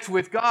connect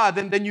with God,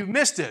 then you've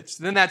missed it.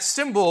 Then that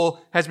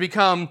symbol has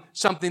become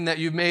something that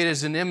you've made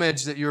as an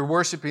image that you're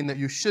worshiping that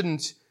you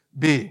shouldn't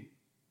be.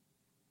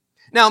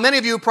 Now, many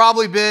of you have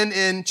probably been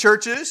in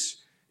churches,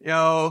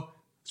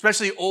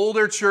 especially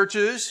older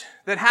churches,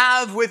 that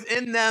have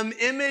within them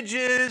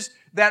images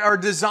that are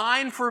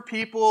designed for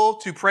people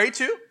to pray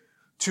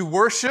to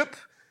worship.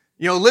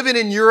 Living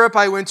in Europe,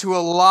 I went to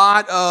a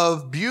lot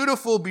of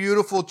beautiful,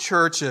 beautiful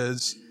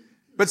churches,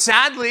 but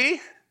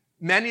sadly,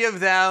 many of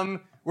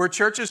them were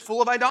churches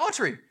full of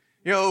idolatry.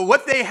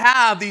 What they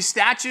have, these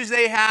statues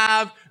they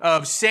have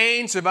of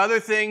saints, of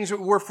other things,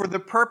 were for the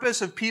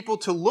purpose of people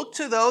to look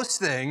to those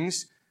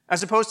things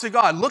as opposed to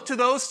God. Look to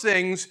those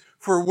things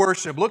for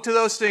worship. Look to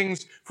those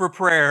things for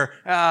prayer.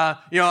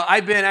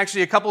 I've been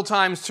actually a couple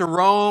times to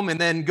Rome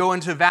and then go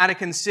into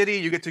Vatican City.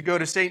 You get to go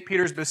to St.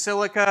 Peter's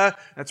Basilica.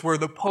 That's where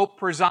the Pope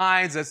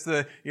presides. That's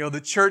the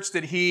church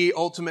that he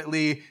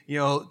ultimately,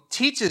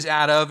 teaches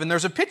out of. And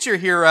there's a picture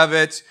here of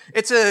it.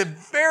 It's a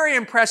very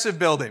impressive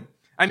building.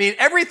 I mean,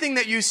 everything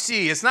that you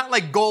see, it's not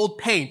like gold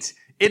paint.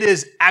 It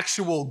is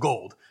actual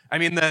gold. I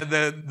mean,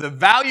 the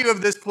value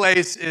of this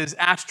place is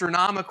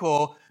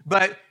astronomical,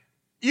 but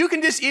you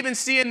can just even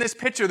see in this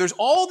picture, there's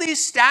all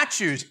these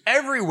statues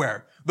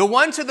everywhere. The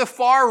one to the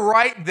far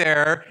right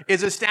there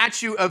is a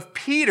statue of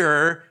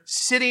Peter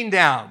sitting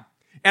down.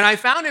 And I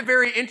found it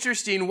very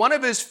interesting. One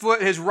of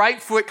his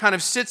right foot kind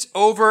of sits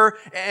over,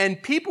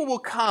 and people will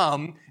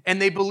come and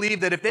they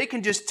believe that if they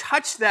can just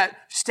touch that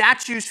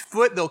statue's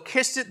foot, they'll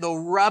kiss it,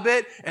 they'll rub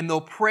it, and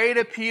they'll pray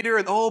to Peter.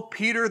 And, oh,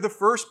 Peter, the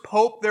first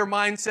pope, their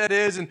mindset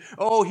is, and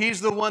oh, he's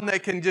the one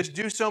that can just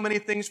do so many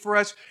things for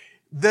us.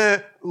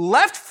 The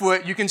left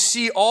foot, you can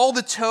see all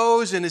the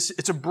toes, and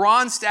it's a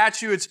bronze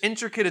statue. It's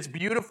intricate. It's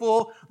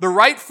beautiful. The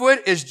right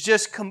foot is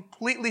just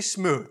completely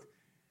smooth.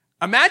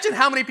 Imagine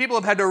how many people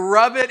have had to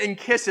rub it and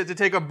kiss it to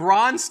take a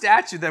bronze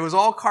statue that was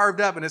all carved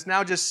up and it's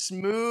now just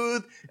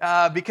smooth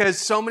because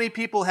so many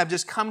people have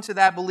just come to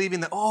that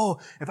believing that,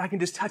 oh, if I can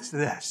just touch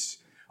this,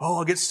 oh,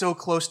 I'll get so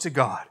close to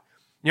God.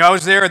 You know, I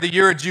was there at the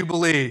year of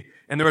Jubilee,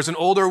 and there was an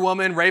older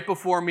woman right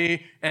before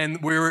me, and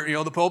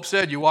the Pope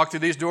said, you walk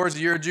through these doors,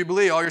 the year of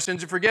Jubilee, all your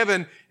sins are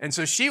forgiven. And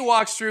so she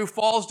walks through,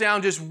 falls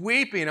down, just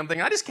weeping. I'm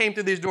thinking, I just came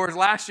through these doors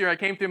last year. I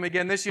came through them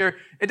again this year.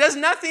 It does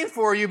nothing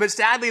for you, but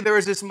sadly, there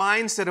was this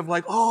mindset of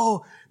like,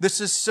 oh, this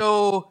is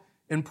so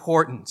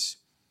important.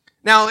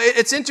 Now,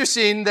 it's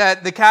interesting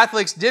that the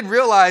Catholics did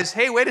realize,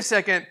 hey, wait a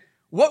second,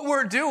 what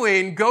we're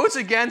doing goes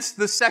against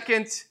the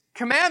second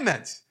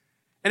commandment.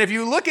 And if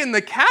you look in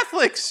the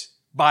Catholics'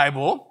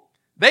 Bible,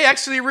 they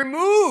actually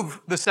remove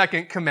the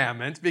second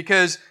commandment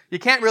because you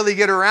can't really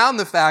get around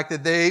the fact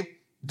that they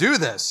do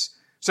this.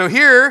 So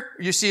here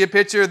you see a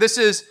picture. This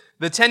is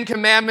the 10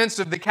 Commandments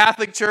of the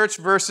Catholic Church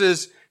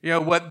versus,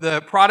 what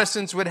the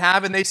Protestants would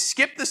have. And they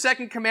skip the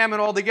second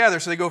commandment altogether.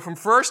 So they go from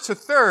first to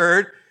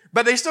third,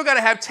 but they still got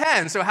to have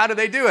 10. So how do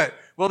they do it?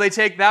 Well, they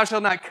take thou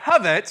shalt not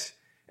covet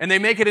and they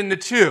make it into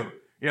 2.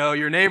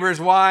 Your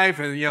neighbor's wife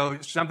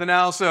and, something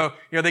else. So,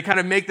 they kind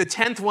of make the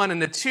 10th one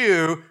into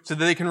 2 so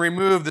that they can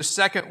remove the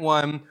second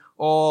one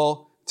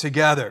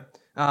altogether.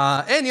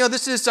 And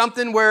this is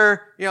something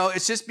where,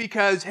 it's just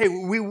because, hey,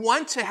 we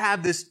want to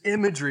have this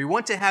imagery,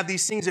 want to have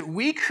these things that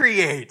we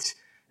create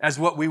as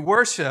what we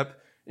worship.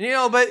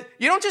 But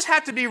you don't just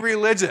have to be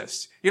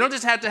religious. You don't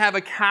just have to have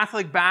a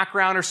Catholic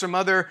background or some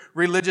other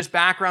religious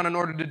background in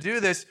order to do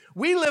this.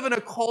 We live in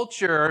a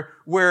culture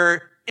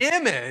where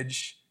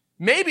image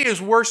maybe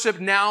is worshipped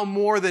now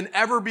more than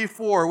ever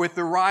before with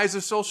the rise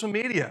of social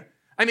media.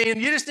 I mean,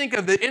 you just think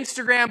of the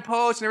Instagram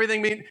posts and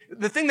everything. I mean,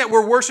 the thing that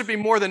we're worshiping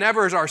more than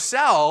ever is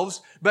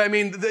ourselves. But I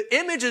mean, the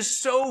image is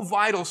so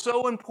vital,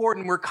 so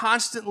important. We're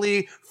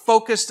constantly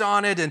focused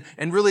on it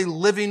and really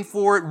living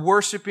for it,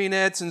 worshiping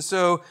it. And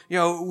so,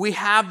 we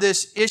have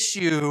this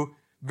issue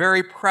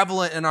very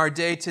prevalent in our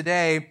day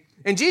today.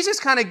 And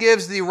Jesus kind of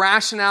gives the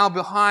rationale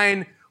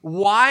behind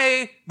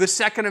why the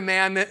second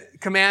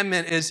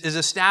commandment is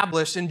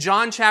established. In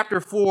John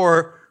chapter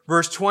 4,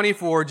 verse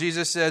 24,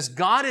 Jesus says,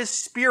 God is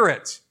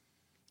spirit,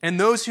 and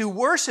those who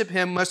worship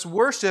him must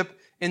worship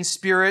in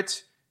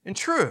spirit and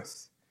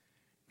truth.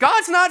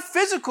 God's not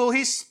physical,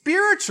 he's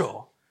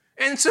spiritual.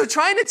 And so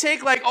trying to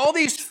take like all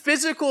these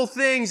physical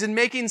things and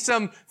making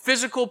some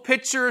physical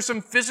picture, some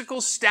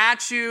physical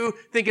statue,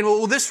 thinking,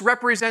 well, this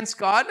represents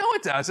God. No,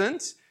 it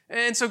doesn't.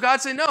 And so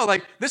God said, no,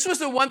 this was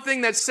the one thing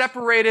that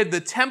separated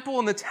the temple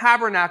and the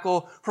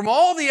tabernacle from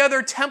all the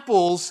other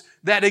temples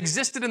that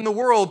existed in the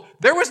world.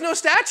 There was no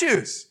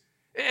statues.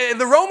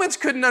 The Romans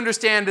couldn't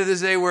understand it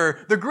as they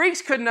were. The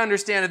Greeks couldn't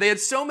understand it. They had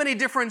so many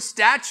different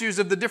statues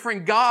of the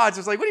different gods.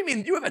 It's like, what do you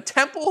mean? You have a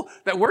temple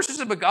that worships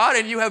a god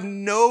and you have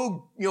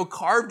no,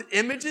 carved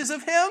images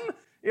of him?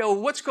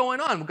 What's going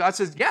on? Well, God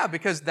says, yeah,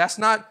 because that's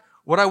not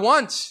what I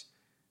want.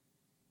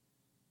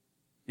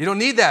 You don't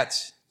need that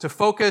to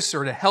focus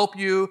or to help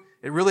you.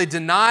 It really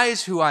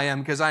denies who I am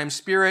because I am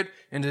spirit,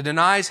 and it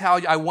denies how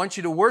I want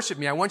you to worship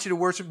me. I want you to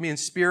worship me in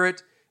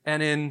spirit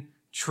and in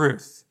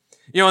truth.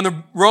 In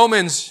the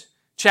Romans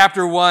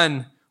chapter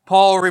 1,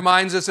 Paul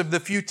reminds us of the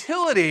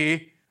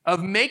futility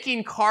of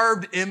making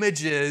carved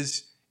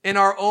images in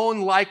our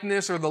own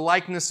likeness or the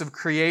likeness of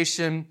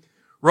creation.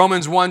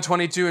 Romans 1,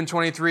 22 and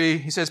 23,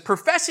 he says,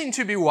 professing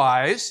to be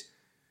wise,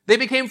 they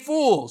became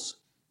fools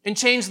and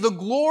changed the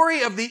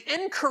glory of the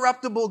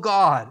incorruptible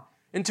God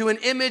into an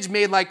image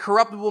made like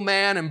corruptible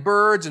man and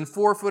birds and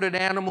four-footed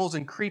animals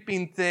and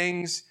creeping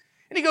things.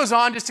 And he goes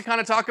on just to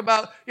kind of talk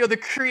about, the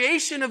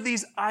creation of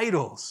these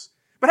idols.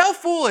 But how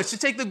foolish to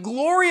take the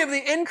glory of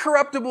the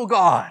incorruptible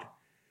God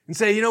and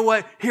say, you know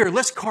what? Here,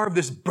 let's carve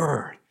this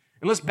bird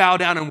and let's bow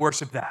down and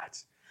worship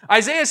that.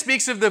 Isaiah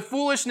speaks of the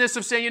foolishness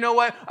of saying, you know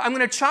what? I'm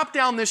going to chop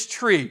down this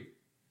tree.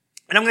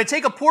 And I'm going to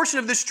take a portion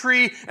of this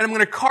tree and I'm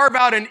going to carve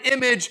out an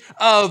image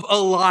of a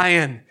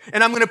lion.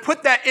 And I'm going to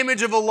put that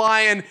image of a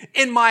lion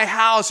in my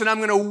house and I'm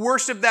going to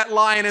worship that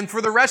lion. And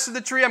for the rest of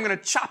the tree, I'm going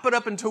to chop it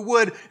up into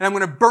wood and I'm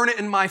going to burn it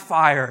in my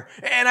fire.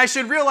 And I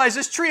should realize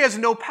this tree has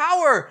no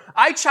power.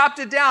 I chopped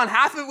it down.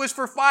 Half of it was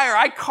for fire.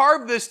 I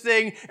carved this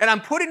thing and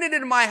I'm putting it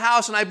in my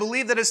house and I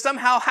believe that it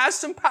somehow has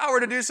some power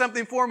to do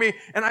something for me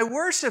and I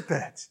worship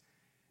it.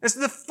 It's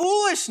the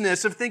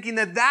foolishness of thinking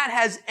that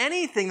has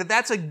anything, that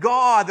that's a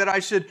God that I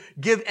should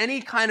give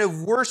any kind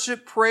of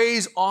worship,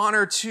 praise,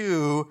 honor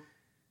to.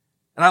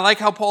 And I like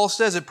how Paul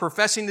says it,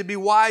 professing to be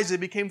wise, they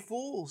became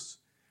fools.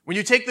 When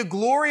you take the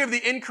glory of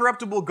the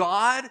incorruptible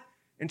God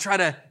and try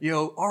to,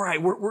 all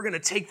right, we're going to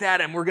take that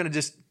and we're going to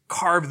just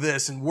carve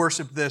this and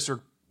worship this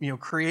or,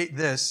 create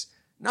this.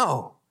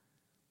 No,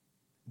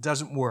 it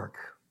doesn't work.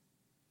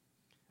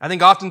 I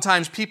think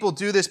oftentimes people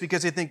do this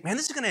because they think, man,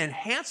 this is going to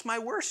enhance my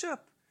worship.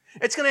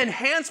 It's going to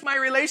enhance my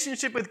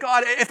relationship with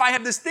God. If I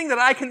have this thing that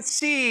I can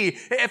see,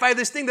 if I have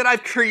this thing that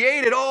I've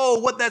created,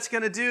 what that's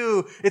going to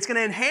do, it's going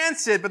to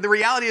enhance it. But the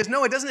reality is,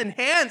 no, it doesn't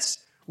enhance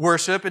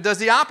worship. It does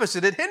the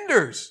opposite. It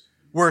hinders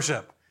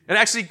worship. It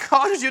actually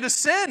causes you to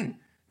sin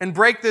and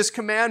break this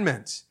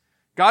commandment.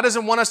 God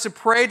doesn't want us to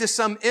pray to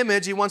some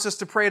image. He wants us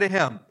to pray to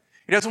Him.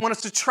 He doesn't want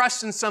us to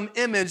trust in some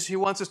image. He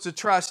wants us to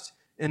trust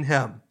in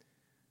Him.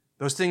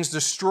 Those things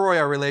destroy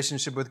our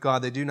relationship with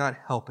God. They do not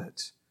help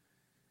it.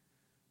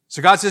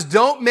 So God says,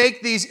 don't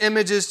make these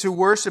images to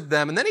worship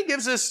them. And then He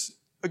gives us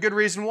a good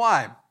reason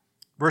why.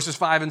 Verses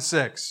 5 and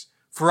 6.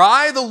 For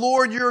I, the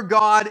Lord your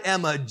God,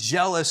 am a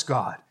jealous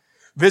God,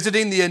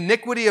 visiting the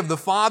iniquity of the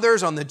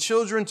fathers on the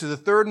children to the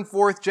third and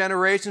fourth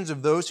generations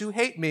of those who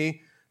hate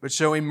me, but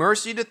showing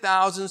mercy to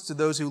thousands to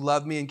those who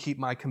love me and keep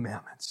my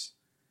commandments.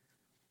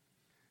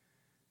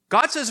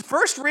 God says, the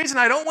first reason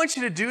I don't want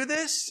you to do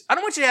this, I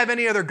don't want you to have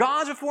any other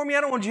gods before me. I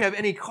don't want you to have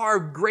any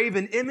carved,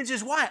 graven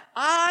images. Why?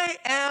 I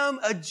am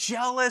a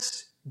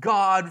jealous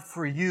God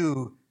for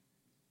you.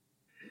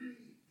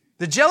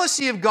 The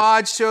jealousy of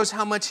God shows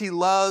how much He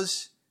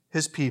loves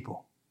His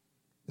people.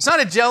 It's not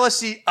a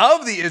jealousy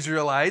of the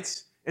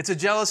Israelites. It's a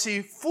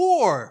jealousy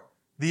for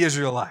the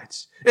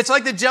Israelites. It's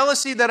like the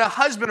jealousy that a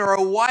husband or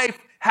a wife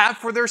have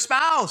for their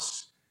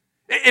spouse.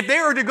 If they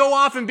were to go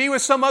off and be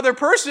with some other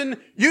person,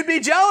 you'd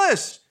be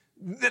jealous.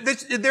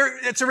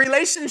 It's a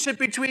relationship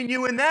between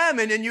you and them,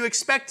 and you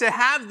expect to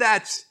have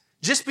that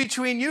just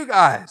between you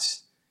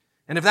guys.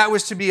 And if that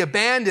was to be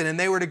abandoned and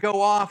they were to go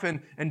off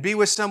and be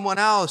with someone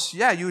else,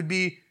 you would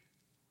be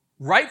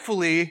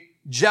rightfully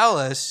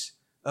jealous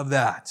of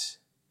that.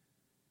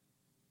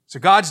 So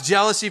God's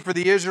jealousy for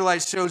the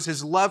Israelites shows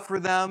His love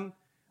for them.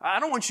 I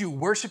don't want you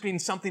worshiping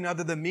something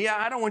other than me.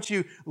 I don't want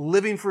you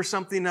living for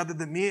something other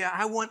than me.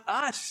 I want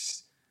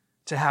us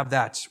to have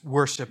that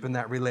worship and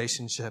that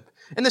relationship.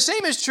 And the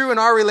same is true in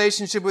our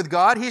relationship with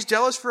God. He's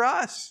jealous for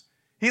us.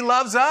 He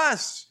loves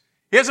us.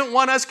 He doesn't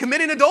want us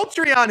committing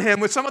adultery on Him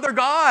with some other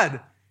God.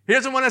 He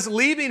doesn't want us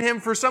leaving Him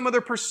for some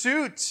other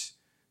pursuit.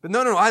 But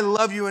no, I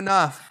love you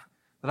enough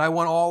that I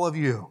want all of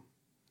you.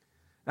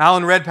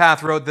 Alan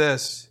Redpath wrote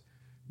this: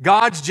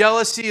 God's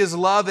jealousy is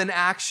love in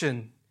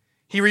action.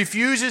 He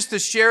refuses to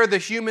share the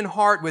human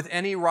heart with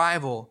any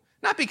rival,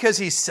 not because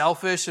He's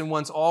selfish and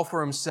wants all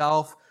for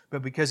Himself,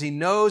 but because He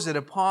knows that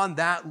upon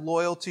that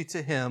loyalty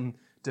to Him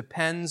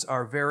depends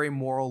our very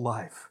moral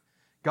life.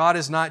 God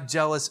is not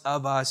jealous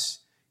of us.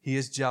 He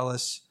is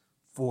jealous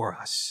for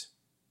us.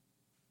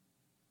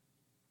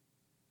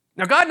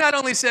 Now, God not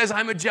only says,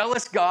 I'm a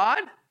jealous God,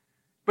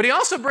 but He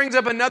also brings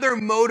up another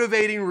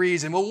motivating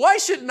reason. Well, why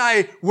shouldn't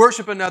I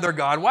worship another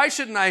God? Why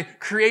shouldn't I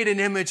create an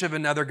image of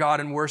another God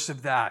and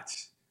worship that?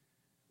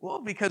 Well,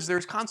 because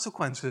there's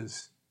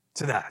consequences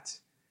to that.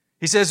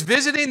 He says,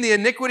 visiting the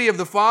iniquity of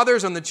the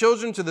fathers on the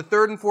children to the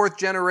third and fourth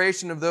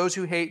generation of those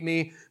who hate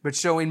me, but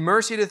showing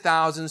mercy to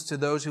thousands to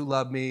those who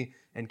love me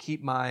and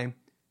keep my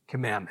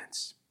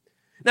commandments.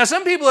 Now,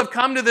 some people have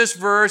come to this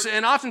verse,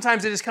 and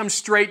oftentimes they just come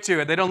straight to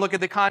it. They don't look at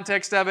the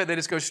context of it. They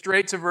just go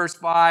straight to verse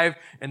 5,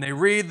 and they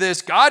read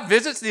this: God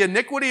visits the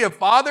iniquity of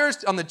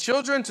fathers on the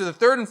children to the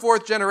third and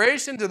fourth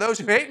generation to those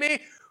who hate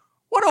me.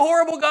 What a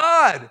horrible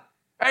God.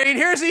 I mean,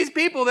 here's these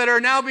people that are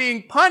now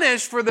being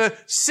punished for the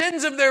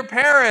sins of their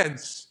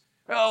parents.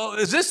 Oh,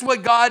 is this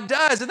what God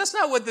does? And that's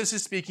not what this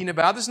is speaking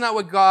about. This is not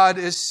what God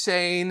is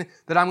saying,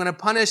 that I'm going to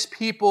punish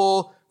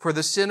people for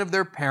the sin of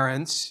their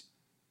parents.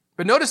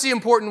 But notice the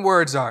important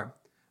words are,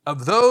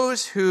 of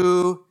those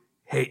who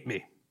hate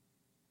me.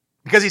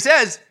 Because He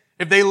says,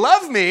 if they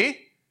love me,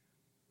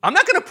 I'm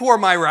not going to pour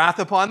my wrath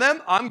upon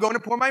them. I'm going to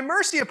pour my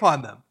mercy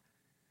upon them.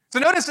 So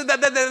notice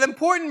that the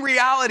important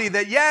reality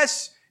that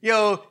yes,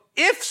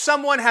 if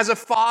someone has a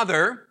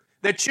father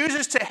that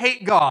chooses to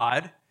hate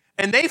God,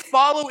 and they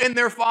follow in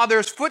their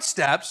father's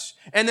footsteps,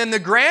 and then the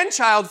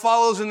grandchild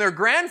follows in their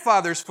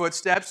grandfather's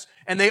footsteps,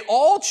 and they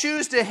all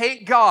choose to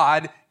hate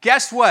God,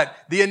 guess what?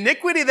 The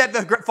iniquity that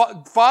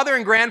the father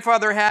and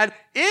grandfather had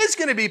is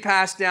going to be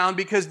passed down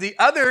because the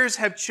others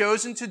have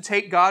chosen to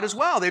take God as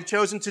well. They've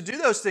chosen to do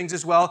those things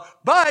as well.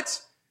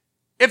 But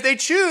if they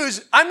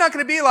choose, I'm not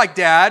going to be like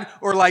dad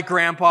or like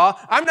grandpa.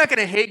 I'm not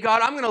going to hate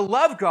God. I'm going to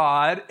love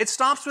God. It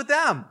stops with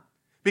them.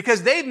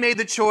 Because they've made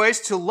the choice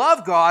to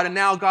love God, and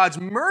now God's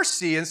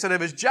mercy instead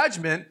of His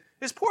judgment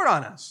is poured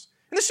on us.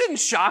 And this shouldn't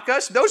shock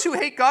us. Those who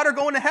hate God are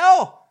going to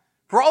hell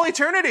for all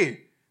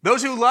eternity.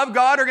 Those who love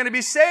God are going to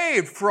be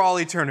saved for all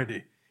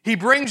eternity. He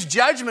brings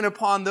judgment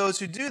upon those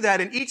who do that,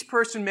 and each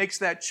person makes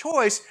that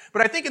choice.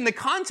 But I think in the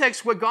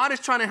context, what God is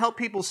trying to help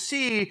people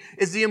see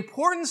is the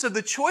importance of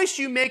the choice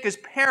you make as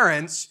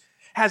parents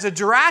has a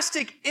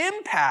drastic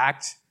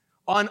impact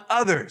on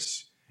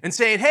others. And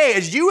saying, hey,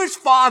 as you as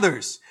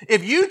fathers,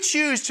 if you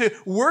choose to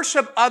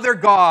worship other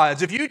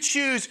gods, if you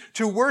choose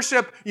to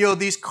worship,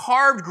 these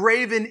carved,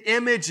 graven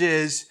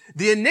images,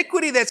 the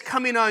iniquity that's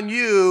coming on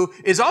you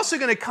is also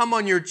going to come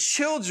on your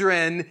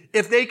children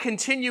if they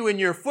continue in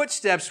your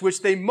footsteps,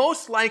 which they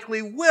most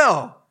likely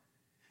will.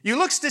 You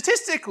look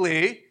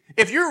statistically,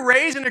 if you're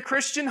raised in a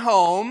Christian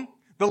home,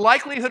 the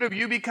likelihood of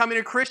you becoming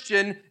a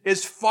Christian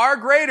is far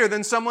greater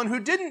than someone who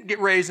didn't get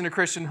raised in a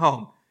Christian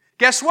home.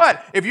 Guess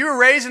what? If you were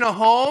raised in a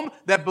home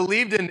that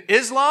believed in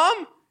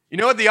Islam, you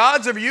know what the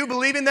odds of you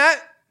believing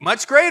that?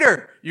 Much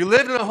greater. You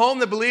lived in a home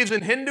that believes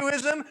in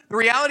Hinduism. The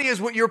reality is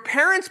what your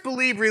parents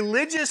believe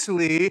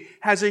religiously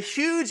has a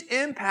huge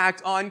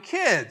impact on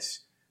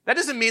kids. That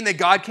doesn't mean that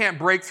God can't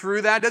break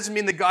through that. It doesn't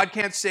mean that God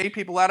can't save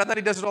people out of that.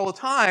 He does it all the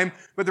time.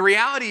 But the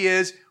reality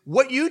is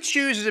what you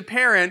choose as a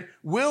parent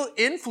will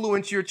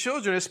influence your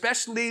children,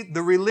 especially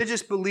the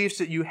religious beliefs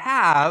that you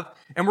have.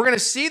 And we're going to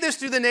see this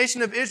through the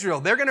nation of Israel.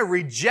 They're going to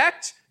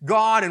reject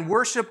God and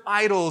worship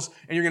idols.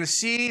 And you're going to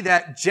see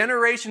that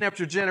generation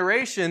after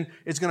generation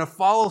is going to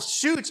follow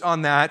suit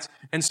on that.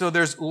 And so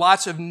there's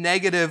lots of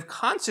negative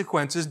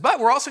consequences. But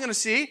we're also going to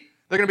see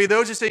there are going to be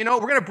those who say, you know,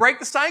 we're going to break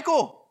the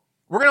cycle.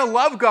 We're going to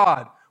love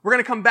God. We're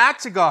going to come back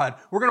to God.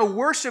 We're going to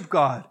worship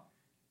God.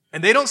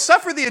 And they don't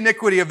suffer the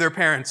iniquity of their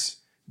parents.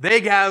 They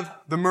have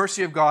the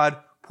mercy of God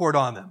poured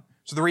on them.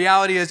 So the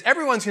reality is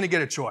everyone's going to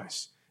get a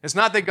choice. It's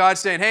not that God's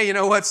saying, hey, you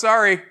know what?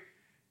 Sorry,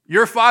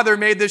 your father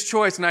made this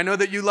choice, and I know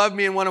that you love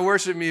me and want to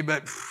worship me,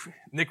 but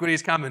iniquity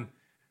is coming.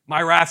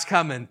 My wrath's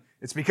coming.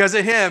 It's because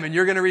of him, and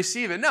you're going to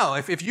receive it. No,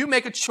 if you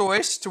make a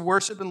choice to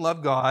worship and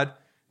love God,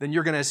 then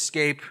you're going to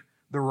escape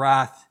the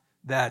wrath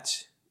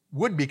that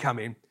would be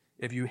coming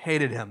if you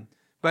hated him.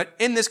 But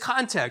in this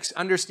context,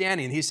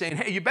 understanding, he's saying,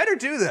 hey, you better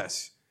do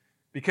this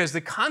because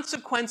the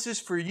consequences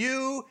for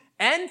you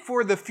and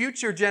for the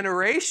future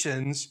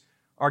generations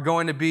are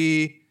going to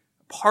be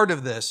part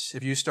of this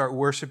if you start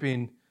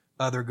worshiping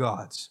other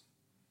gods.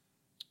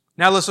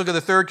 Now let's look at the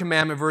third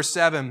commandment, verse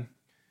 7.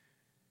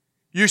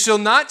 You shall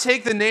not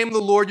take the name of the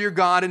Lord your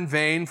God in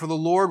vain, for the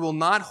Lord will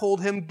not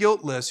hold him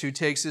guiltless who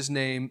takes his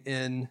name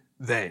in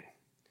vain.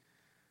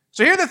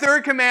 So here the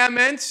third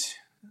commandment.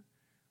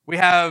 We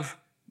have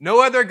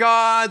no other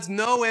gods,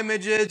 no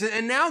images,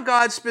 and now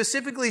God's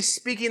specifically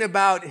speaking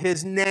about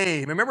his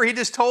name. Remember, he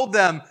just told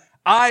them,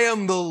 I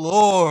am the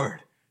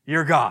Lord,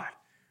 your God.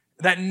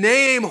 That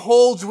name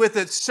holds with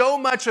it so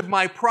much of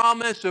my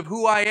promise of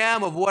who I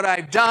am, of what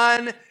I've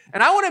done,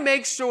 and I want to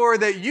make sure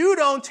that you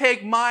don't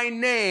take my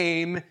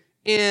name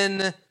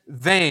in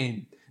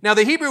vain. Now,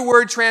 the Hebrew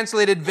word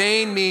translated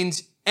vain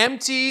means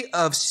empty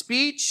of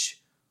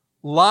speech,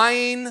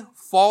 lying,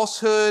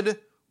 falsehood,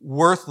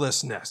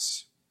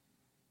 worthlessness.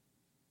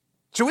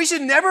 So we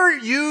should never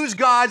use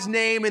God's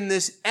name in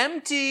this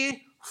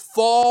empty,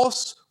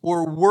 false,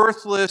 or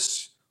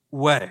worthless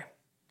way.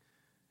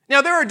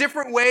 Now, there are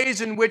different ways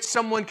in which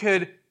someone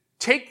could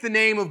take the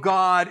name of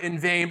God in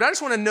vain, but I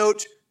just want to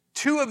note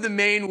two of the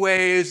main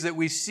ways that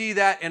we see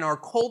that in our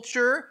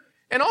culture,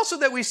 and also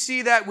that we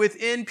see that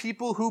within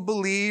people who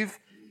believe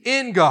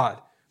in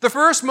God. The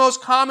first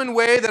most common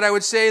way that I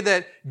would say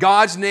that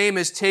God's name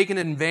is taken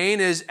in vain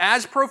is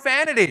as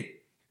profanity.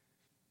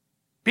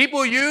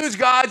 People use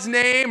God's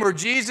name or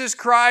Jesus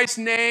Christ's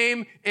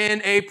name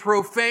in a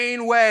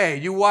profane way.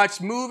 You watch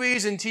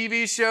movies and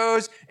TV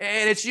shows,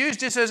 and it's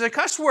used just as a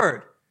cuss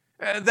word.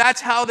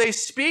 That's how they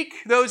speak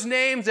those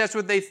names. That's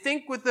what they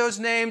think with those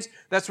names.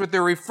 That's what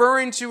they're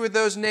referring to with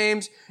those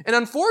names. And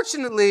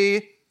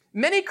unfortunately,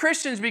 many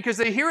Christians, because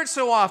they hear it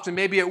so often,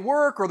 maybe at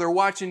work or they're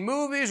watching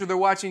movies or they're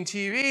watching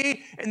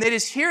TV, and they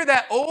just hear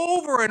that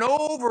over and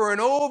over and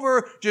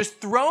over,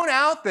 just thrown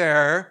out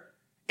there,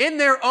 in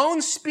their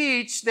own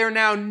speech, they're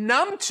now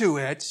numb to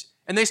it,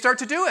 and they start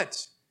to do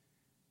it.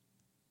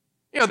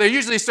 You know, they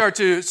usually start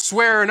to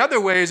swear in other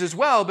ways as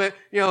well, but,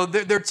 you know,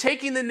 they're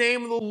taking the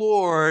name of the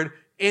Lord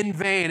in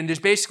vain and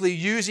just basically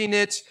using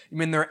it. I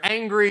mean, they're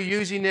angry,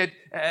 using it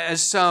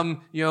as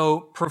some, you know,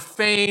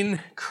 profane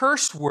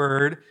curse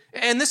word.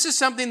 And this is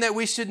something that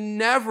we should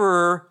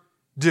never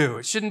do.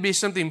 It shouldn't be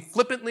something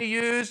flippantly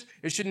used.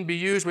 It shouldn't be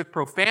used with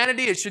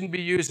profanity. It shouldn't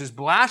be used as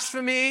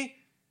blasphemy.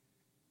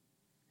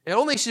 It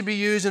only should be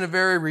used in a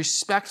very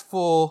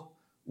respectful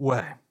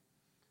way.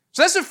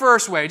 So that's the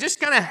first way, just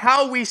kind of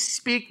how we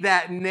speak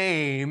that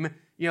name.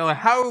 You know,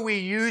 how are we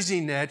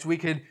using it? We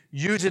could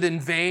use it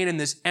in vain in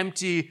this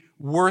empty,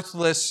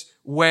 worthless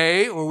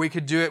way, or we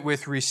could do it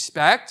with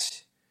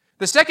respect.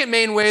 The second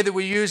main way that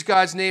we use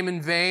God's name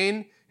in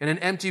vain, in an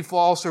empty,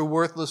 false, or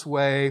worthless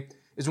way,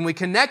 is when we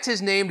connect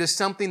his name to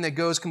something that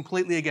goes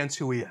completely against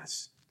who he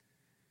is.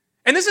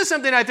 And this is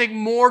something I think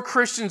more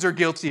Christians are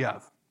guilty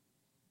of.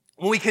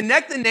 When we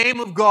connect the name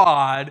of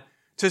God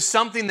to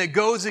something that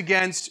goes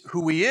against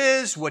who he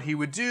is, what he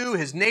would do,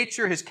 his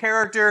nature, his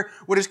character,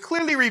 what is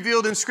clearly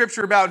revealed in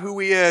Scripture about who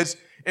he is,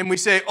 and we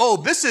say, oh,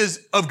 this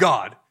is of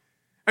God.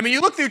 I mean, you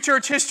look through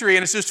church history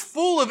and it's just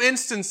full of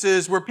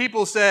instances where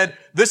people said,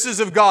 this is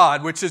of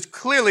God, which is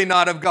clearly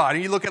not of God.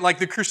 And you look at like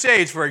the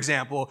Crusades, for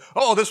example.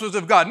 Oh, this was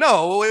of God.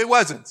 No, it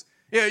wasn't.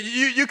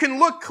 You can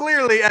look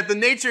clearly at the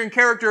nature and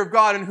character of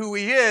God and who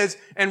he is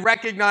and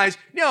recognize,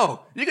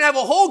 no, you can have a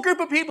whole group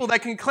of people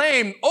that can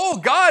claim, oh,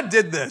 God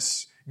did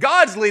this.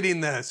 God's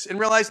leading this, and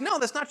realize, no,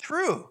 that's not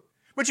true.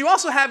 But you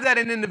also have that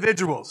in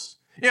individuals.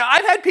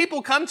 I've had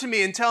people come to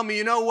me and tell me,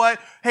 you know what?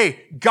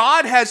 Hey,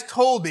 God has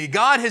told me,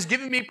 God has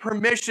given me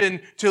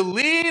permission to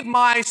leave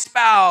my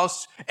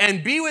spouse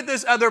and be with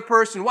this other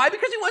person. Why?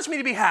 Because he wants me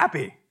to be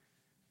happy.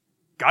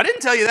 God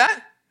didn't tell you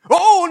that.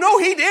 Oh, no,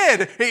 he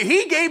did.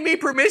 He gave me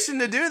permission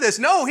to do this.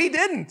 No, he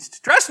didn't.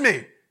 Trust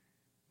me.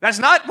 That's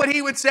not what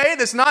he would say.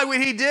 That's not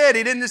what he did.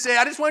 He didn't say,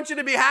 I just want you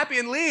to be happy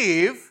and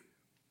leave.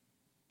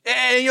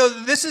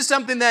 And, this is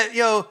something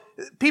that,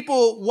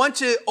 people want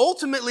to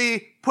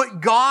ultimately put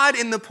God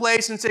in the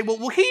place and say,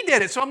 well, he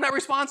did it, so I'm not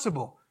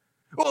responsible.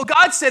 Well,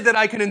 God said that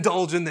I can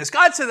indulge in this.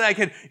 God said that I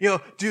can,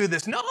 do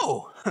this.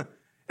 No.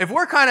 If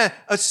we're kind of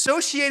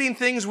associating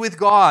things with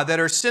God that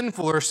are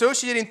sinful or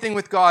associating things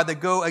with God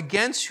that go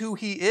against who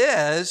he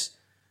is,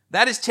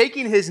 that is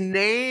taking his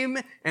name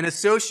and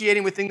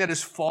associating with things that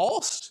is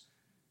false.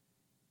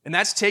 And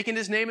that's taking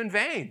his name in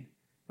vain.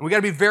 And we got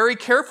to be very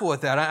careful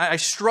with that. I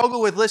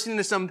struggle with listening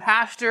to some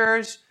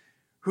pastors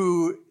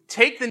who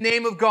take the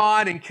name of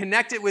God and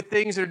connect it with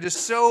things that are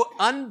just so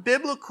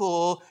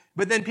unbiblical,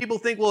 but then people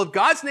think, well, if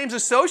God's name's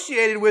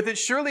associated with it,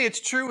 surely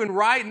it's true and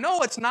right.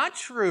 No, it's not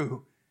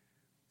true.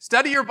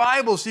 Study your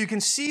Bible so you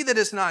can see that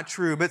it's not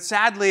true. But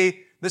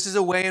sadly, this is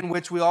a way in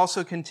which we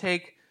also can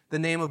take the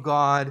name of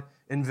God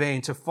in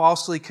vain, to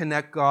falsely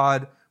connect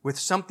God with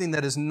something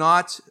that is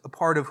not a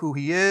part of who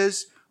he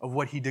is, of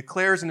what he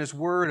declares in his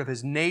word, of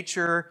his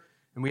nature,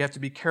 and we have to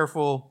be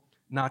careful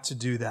not to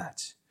do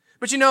that.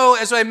 But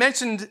as I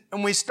mentioned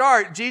when we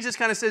start, Jesus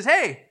kind of says,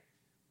 hey,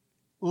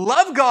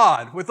 love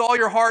God with all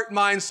your heart,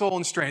 mind, soul,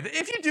 and strength.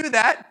 If you do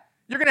that,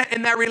 you're going to,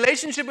 in that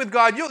relationship with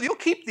God, you'll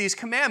keep these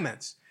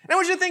commandments. And I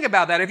want you to think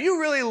about that. If you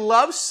really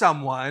love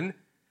someone,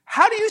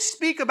 how do you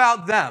speak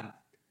about them?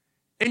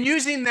 And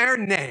using their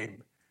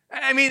name.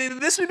 I mean,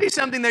 this would be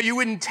something that you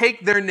wouldn't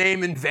take their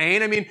name in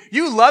vain. I mean,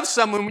 you love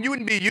someone, you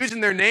wouldn't be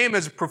using their name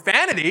as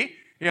profanity.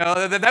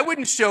 That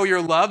wouldn't show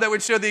your love. That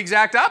would show the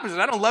exact opposite.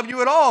 I don't love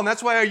you at all, and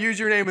that's why I use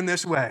your name in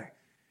this way.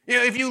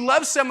 If you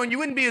love someone, you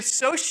wouldn't be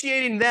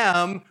associating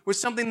them with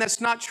something that's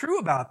not true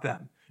about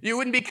them. You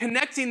wouldn't be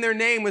connecting their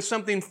name with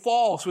something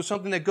false, with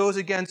something that goes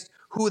against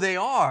who they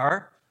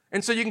are.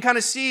 And so you can kind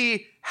of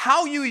see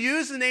how you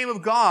use the name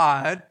of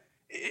God.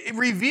 It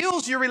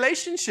reveals your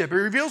relationship. It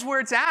reveals where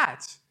it's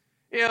at.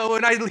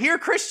 When I hear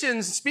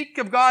Christians speak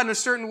of God in a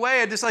certain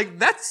way, I'm just like,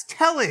 that's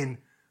telling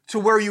to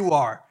where you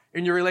are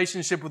in your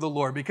relationship with the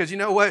Lord. Because you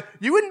know what?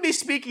 You wouldn't be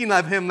speaking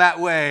of him that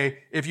way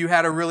if you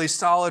had a really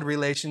solid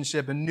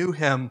relationship and knew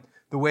him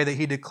the way that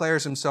he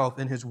declares himself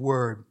in his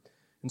word.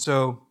 And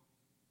so,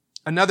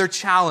 another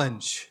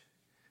challenge.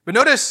 But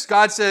notice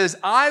God says,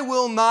 I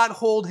will not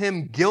hold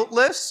him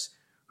guiltless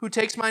who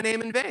takes my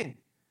name in vain.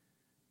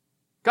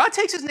 God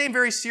takes his name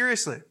very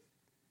seriously.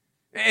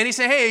 And he's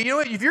saying, hey, you know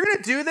what? If you're going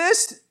to do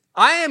this,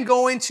 I am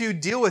going to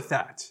deal with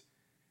that.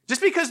 Just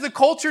because the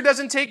culture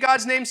doesn't take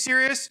God's name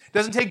serious,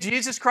 doesn't take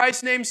Jesus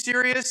Christ's name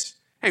serious,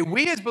 hey,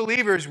 we as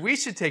believers, we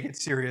should take it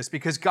serious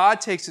because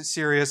God takes it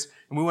serious,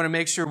 and we want to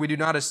make sure we do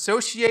not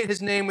associate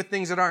his name with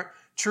things that aren't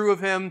true of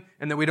him,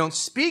 and that we don't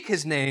speak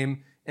his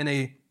name in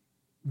a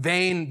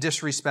vain,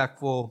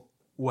 disrespectful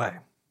way.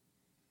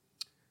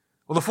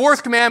 Well, the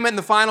fourth commandment and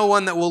the final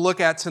one that we'll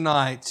look at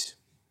tonight,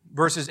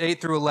 verses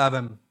 8 through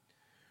 11.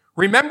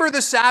 Remember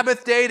the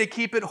Sabbath day to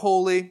keep it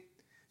holy.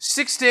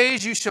 6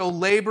 days you shall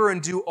labor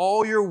and do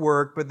all your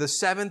work, but the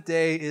seventh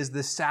day is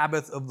the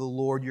Sabbath of the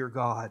Lord your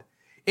God.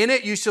 In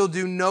it you shall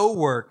do no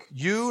work,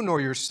 you,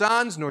 nor your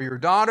sons, nor your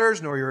daughters,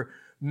 nor your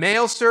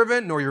male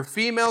servant, nor your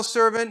female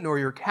servant, nor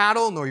your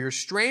cattle, nor your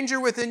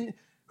stranger within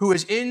who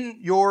is in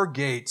your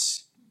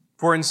gates.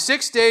 For in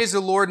 6 days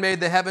the Lord made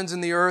the heavens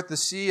and the earth, the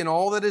sea, and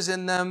all that is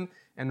in them,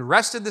 and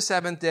rested the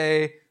seventh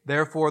day.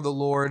 Therefore the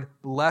Lord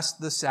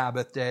blessed the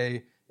Sabbath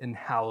day and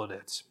hallowed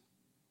it.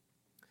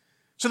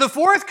 So the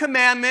fourth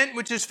commandment,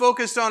 which is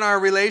focused on our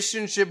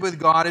relationship with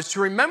God, is to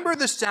remember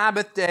the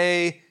Sabbath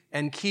day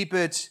and keep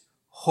it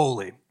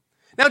holy.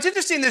 Now it's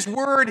interesting, this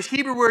word,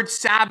 Hebrew word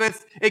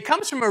Sabbath, it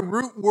comes from a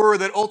root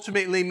word that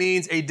ultimately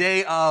means a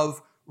day of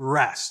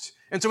rest.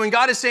 And so when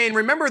God is saying,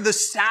 remember the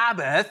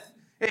Sabbath,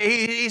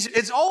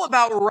 it's all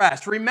about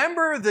rest.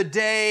 Remember the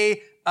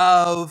day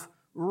of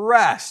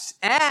rest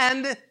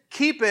and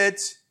keep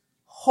it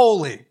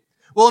holy.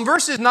 Well, in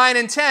verses 9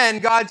 and 10,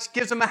 God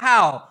gives them a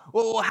how.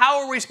 Well,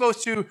 how are we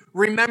supposed to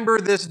remember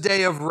this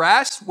day of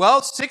rest?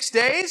 Well, 6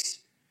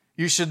 days,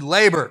 you should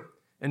labor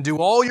and do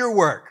all your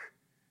work.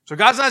 So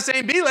God's not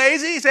saying be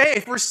lazy. He's saying, hey,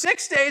 for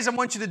 6 days, I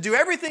want you to do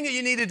everything that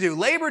you need to do.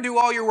 Labor, do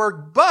all your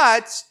work,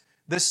 but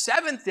the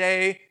seventh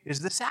day is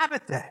the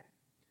Sabbath day.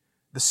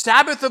 The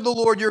Sabbath of the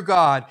Lord your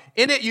God.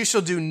 In it you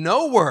shall do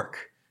no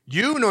work.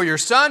 You, nor your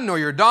son, nor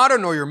your daughter,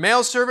 nor your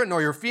male servant,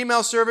 nor your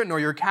female servant, nor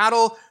your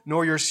cattle,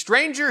 nor your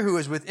stranger who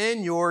is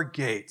within your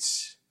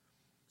gates.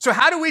 So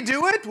how do we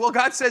do it? Well,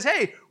 God says,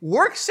 hey,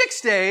 work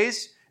 6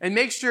 days and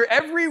make sure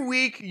every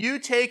week you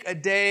take a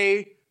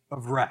day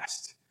of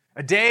rest.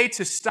 A day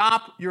to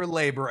stop your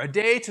labor. A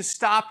day to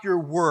stop your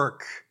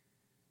work.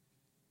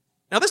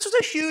 Now, this was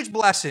a huge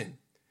blessing.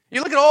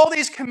 You look at all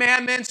these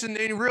commandments and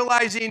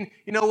realizing,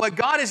 you know what,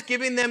 God is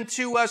giving them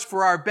to us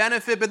for our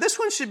benefit, but this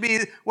one should be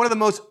one of the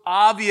most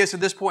obvious at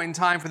this point in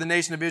time for the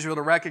nation of Israel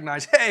to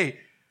recognize, hey,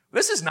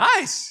 this is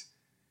nice.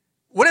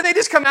 What did they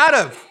just come out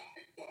of?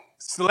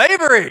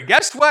 Slavery.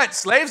 Guess what?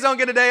 Slaves don't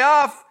get a day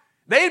off.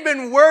 They've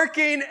been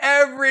working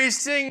every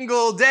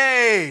single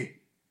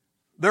day,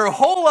 their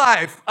whole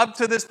life up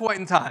to this point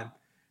in time.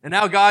 And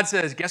now God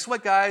says, guess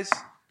what, guys?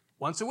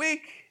 Once a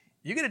week,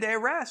 you get a day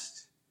of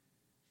rest.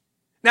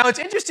 Now, it's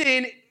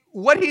interesting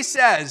what he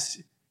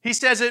says. He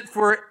says it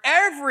for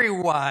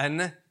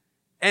everyone,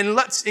 and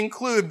let's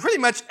include pretty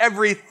much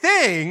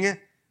everything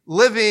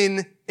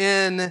living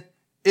in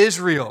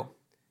Israel.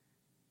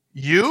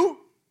 You,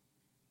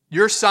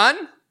 your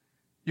son,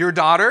 your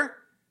daughter,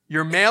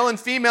 your male and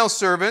female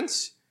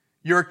servants,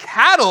 your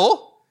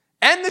cattle,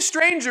 and the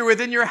stranger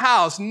within your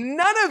house,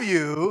 none of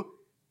you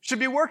should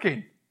be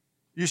working.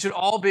 You should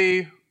all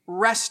be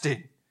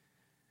resting.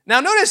 Now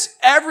notice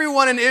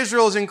everyone in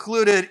Israel is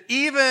included,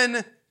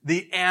 even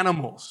the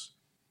animals.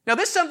 Now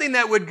this is something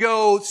that would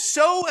go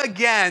so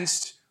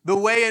against the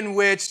way in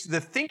which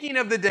the thinking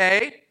of the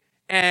day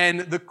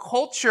and the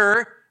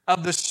culture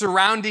of the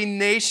surrounding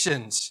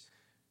nations.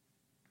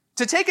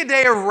 To take a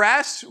day of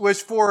rest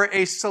was for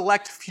a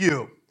select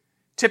few,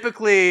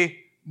 typically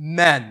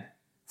men,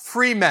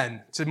 free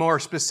men, to more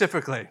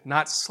specifically,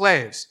 not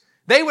slaves.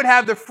 They would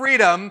have the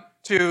freedom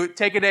to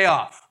take a day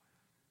off,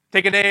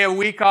 take a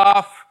week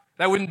off.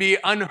 That wouldn't be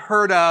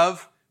unheard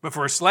of. But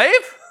for a slave,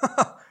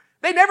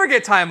 they never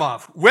get time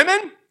off.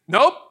 Women?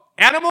 Nope.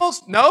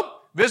 Animals? Nope.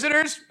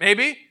 Visitors?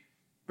 Maybe.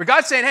 But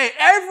God's saying, hey,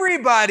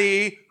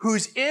 everybody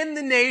who's in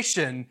the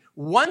nation,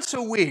 once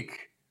a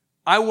week,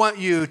 I want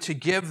you to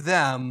give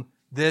them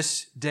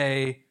this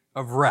day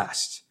of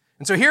rest.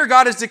 And so here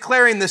God is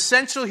declaring the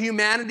essential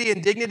humanity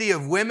and dignity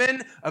of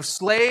women, of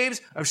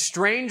slaves, of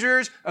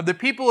strangers, of the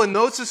people in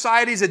those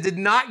societies that did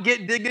not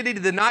get dignity,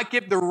 did not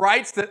get the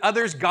rights that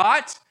others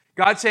got.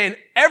 God's saying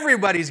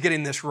everybody's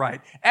getting this right.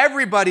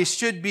 Everybody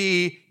should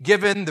be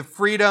given the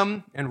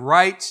freedom and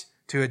right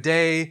to a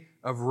day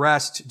of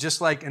rest, just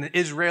like an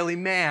Israeli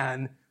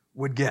man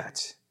would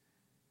get.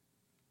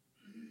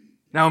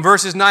 Now in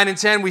verses 9 and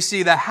 10, we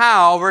see the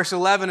how. Verse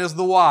 11 is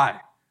the why.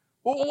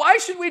 Well, why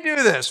should we do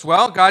this?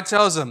 Well, God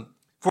tells them,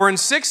 for in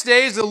 6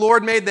 days the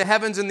Lord made the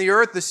heavens and the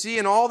earth, the sea,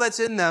 and all that's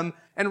in them,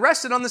 and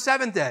rested on the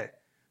seventh day.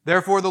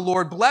 Therefore the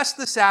Lord blessed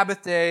the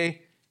Sabbath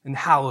day and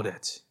hallowed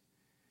it.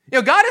 You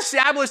know, God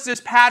established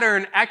this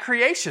pattern at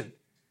creation.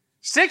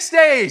 6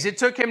 days it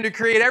took him to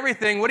create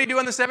everything. What did he do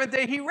on the seventh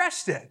day? He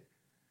rested.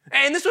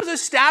 And this was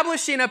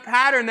establishing a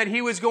pattern that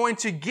he was going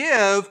to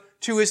give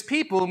to his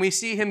people, and we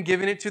see him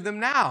giving it to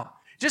them now.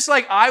 Just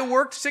like I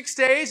worked 6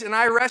 days and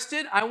I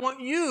rested, I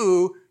want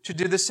you to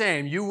do the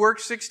same. You work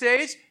 6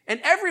 days, and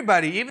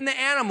everybody, even the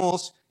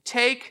animals,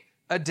 take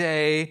a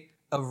day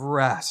of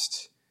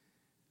rest.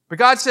 But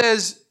God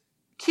says,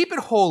 keep it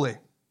holy.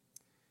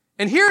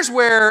 And here's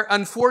where,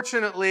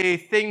 unfortunately,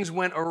 things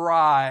went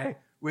awry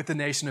with the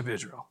nation of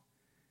Israel.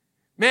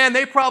 Man,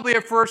 they probably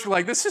at first were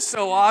like, this is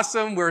so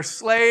awesome. We're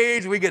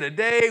slaves. We get a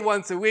day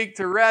once a week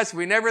to rest.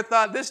 We never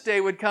thought this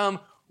day would come.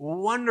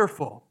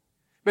 Wonderful.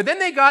 But then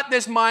they got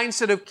this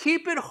mindset of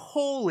keep it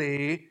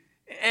holy,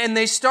 and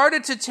they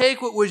started to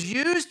take what was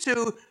used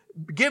to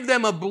give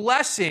them a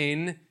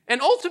blessing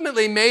and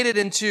ultimately made it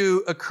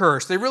into a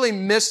curse. They really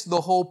missed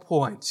the whole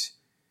point.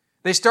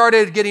 They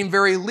started getting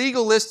very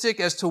legalistic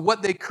as to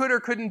what they could or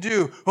couldn't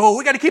do. Oh,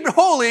 we got to keep it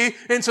holy,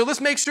 and so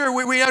let's make sure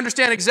we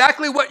understand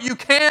exactly what you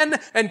can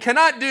and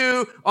cannot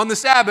do on the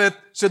Sabbath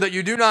so that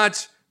you do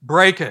not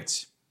break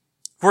it.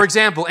 For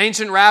example,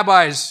 ancient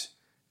rabbis,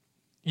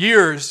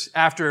 years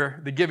after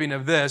the giving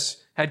of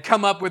this, had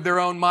come up with their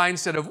own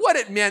mindset of what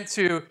it meant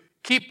to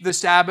keep the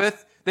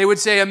Sabbath. They would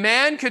say a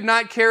man could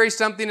not carry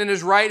something in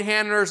his right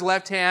hand or his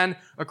left hand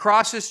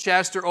across his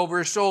chest or over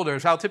his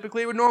shoulders. How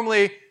typically it would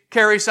normally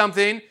carry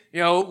something,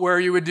 where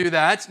you would do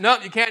that. No,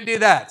 you can't do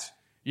that.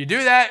 You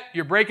do that,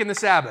 you're breaking the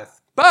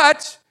Sabbath.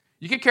 But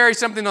you can carry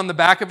something on the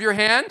back of your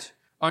hand,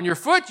 on your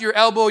foot, your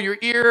elbow, your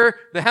ear,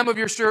 the hem of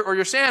your shirt, or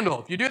your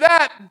sandal. If you do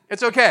that,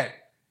 it's okay.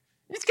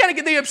 You just gotta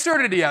get the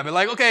absurdity of it.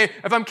 Like, okay,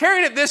 if I'm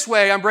carrying it this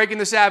way, I'm breaking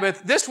the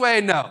Sabbath. This way,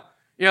 no.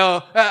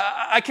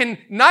 I can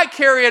not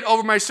carry it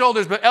over my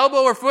shoulders, but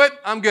elbow or foot,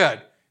 I'm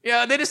good.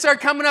 They just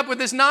start coming up with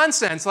this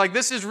nonsense. Like,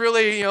 this is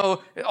really,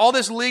 all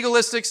this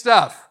legalistic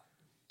stuff.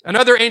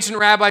 Another ancient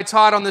rabbi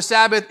taught on the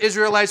Sabbath,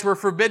 Israelites were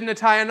forbidden to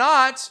tie a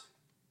knot,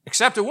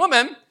 except a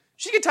woman.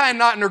 She could tie a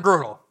knot in her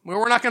girdle. Well,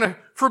 we're not going to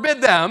forbid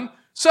them.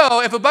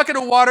 So if a bucket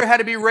of water had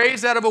to be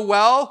raised out of a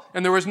well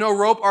and there was no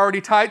rope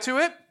already tied to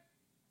it,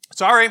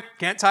 sorry,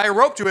 can't tie a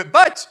rope to it,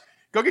 but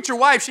go get your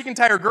wife. She can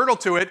tie her girdle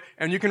to it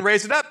and you can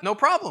raise it up. No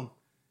problem.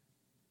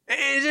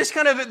 It's just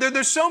kind of,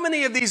 there's so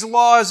many of these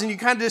laws and you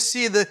kind of just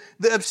see the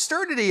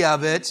absurdity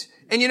of it.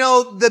 And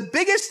the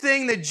biggest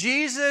thing that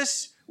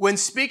Jesus, when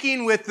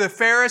speaking with the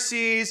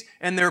Pharisees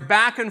and their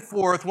back and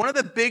forth, one of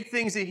the big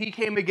things that he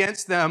came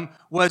against them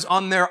was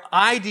on their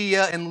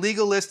idea and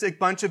legalistic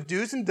bunch of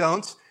do's and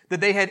don'ts that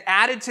they had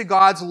added to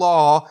God's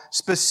law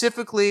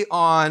specifically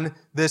on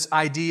this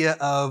idea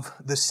of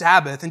the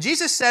Sabbath. And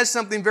Jesus says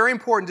something very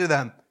important to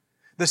them.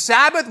 The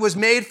Sabbath was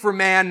made for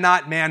man,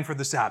 not man for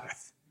the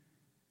Sabbath.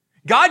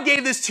 God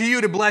gave this to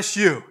you to bless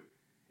you.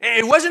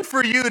 It wasn't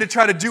for you to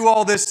try to do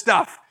all this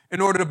stuff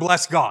in order to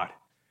bless God.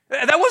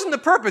 That wasn't the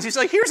purpose. He's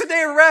like, here's a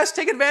day of rest.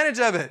 Take advantage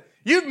of it.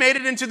 You've made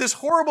it into this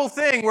horrible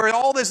thing where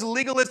all this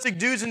legalistic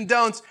do's and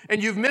don'ts,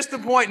 and you've missed the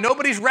point.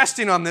 Nobody's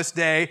resting on this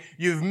day.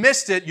 You've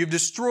missed it. You've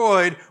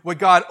destroyed what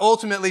God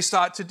ultimately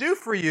sought to do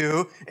for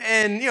you.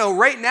 And,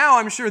 right now,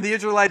 I'm sure the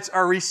Israelites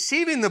are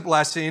receiving the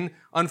blessing.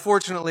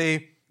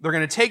 Unfortunately, they're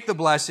going to take the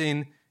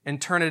blessing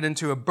and turn it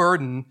into a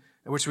burden,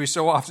 which we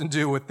so often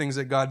do with things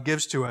that God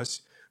gives to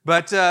us.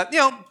 But,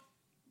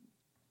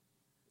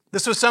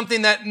 this was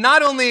something that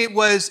not only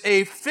was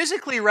a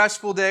physically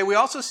restful day, we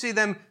also see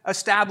them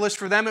established.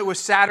 For them, it was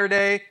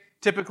Saturday.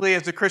 Typically,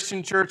 as a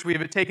Christian church, we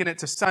have taken it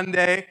to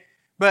Sunday.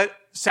 But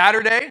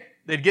Saturday,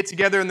 they'd get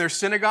together in their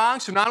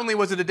synagogue. So not only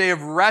was it a day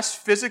of rest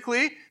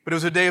physically, but it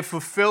was a day of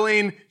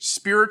fulfilling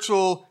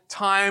spiritual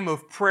time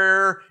of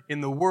prayer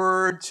in the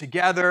Word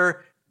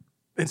together.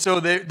 And so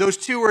those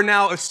two are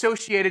now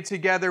associated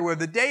together, where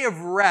the day of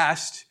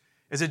rest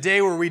is a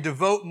day where we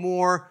devote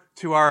more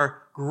to our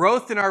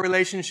growth in our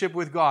relationship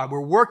with God.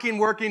 We're working,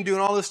 doing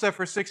all this stuff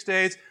for 6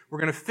 days. We're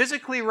going to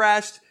physically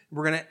rest.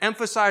 We're going to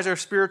emphasize our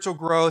spiritual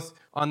growth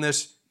on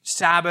this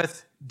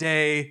Sabbath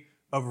day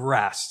of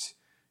rest.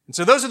 And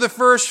so those are the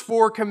first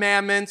 4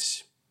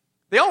 commandments.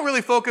 They all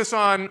really focus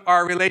on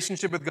our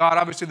relationship with God.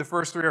 Obviously, the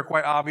first 3 are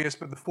quite obvious,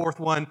 but the 4th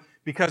one,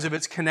 because of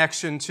its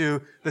connection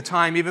to the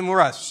time, even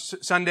for us.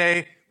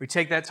 Sunday, we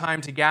take that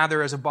time to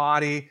gather as a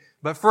body.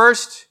 But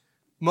first,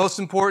 most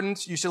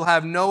important, you shall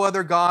have no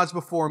other gods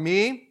before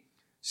me.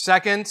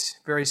 Second,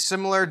 very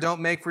similar, don't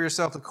make for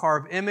yourself a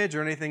carved image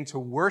or anything to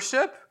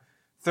worship.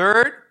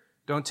 Third,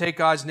 don't take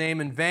God's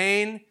name in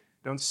vain.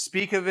 Don't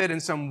speak of it in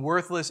some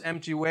worthless,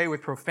 empty way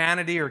with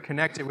profanity or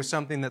connect it with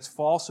something that's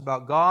false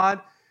about God.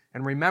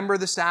 And remember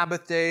the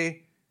Sabbath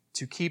day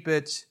to keep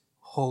it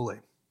holy.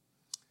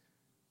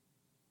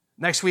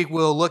 Next week,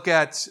 we'll look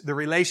at the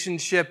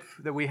relationship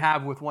that we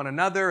have with one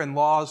another and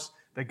laws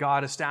that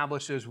God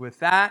establishes with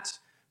that.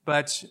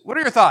 But what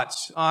are your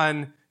thoughts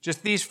on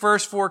just these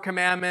first 4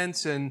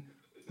 commandments and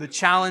the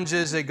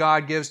challenges that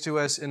God gives to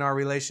us in our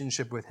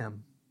relationship with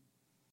Him?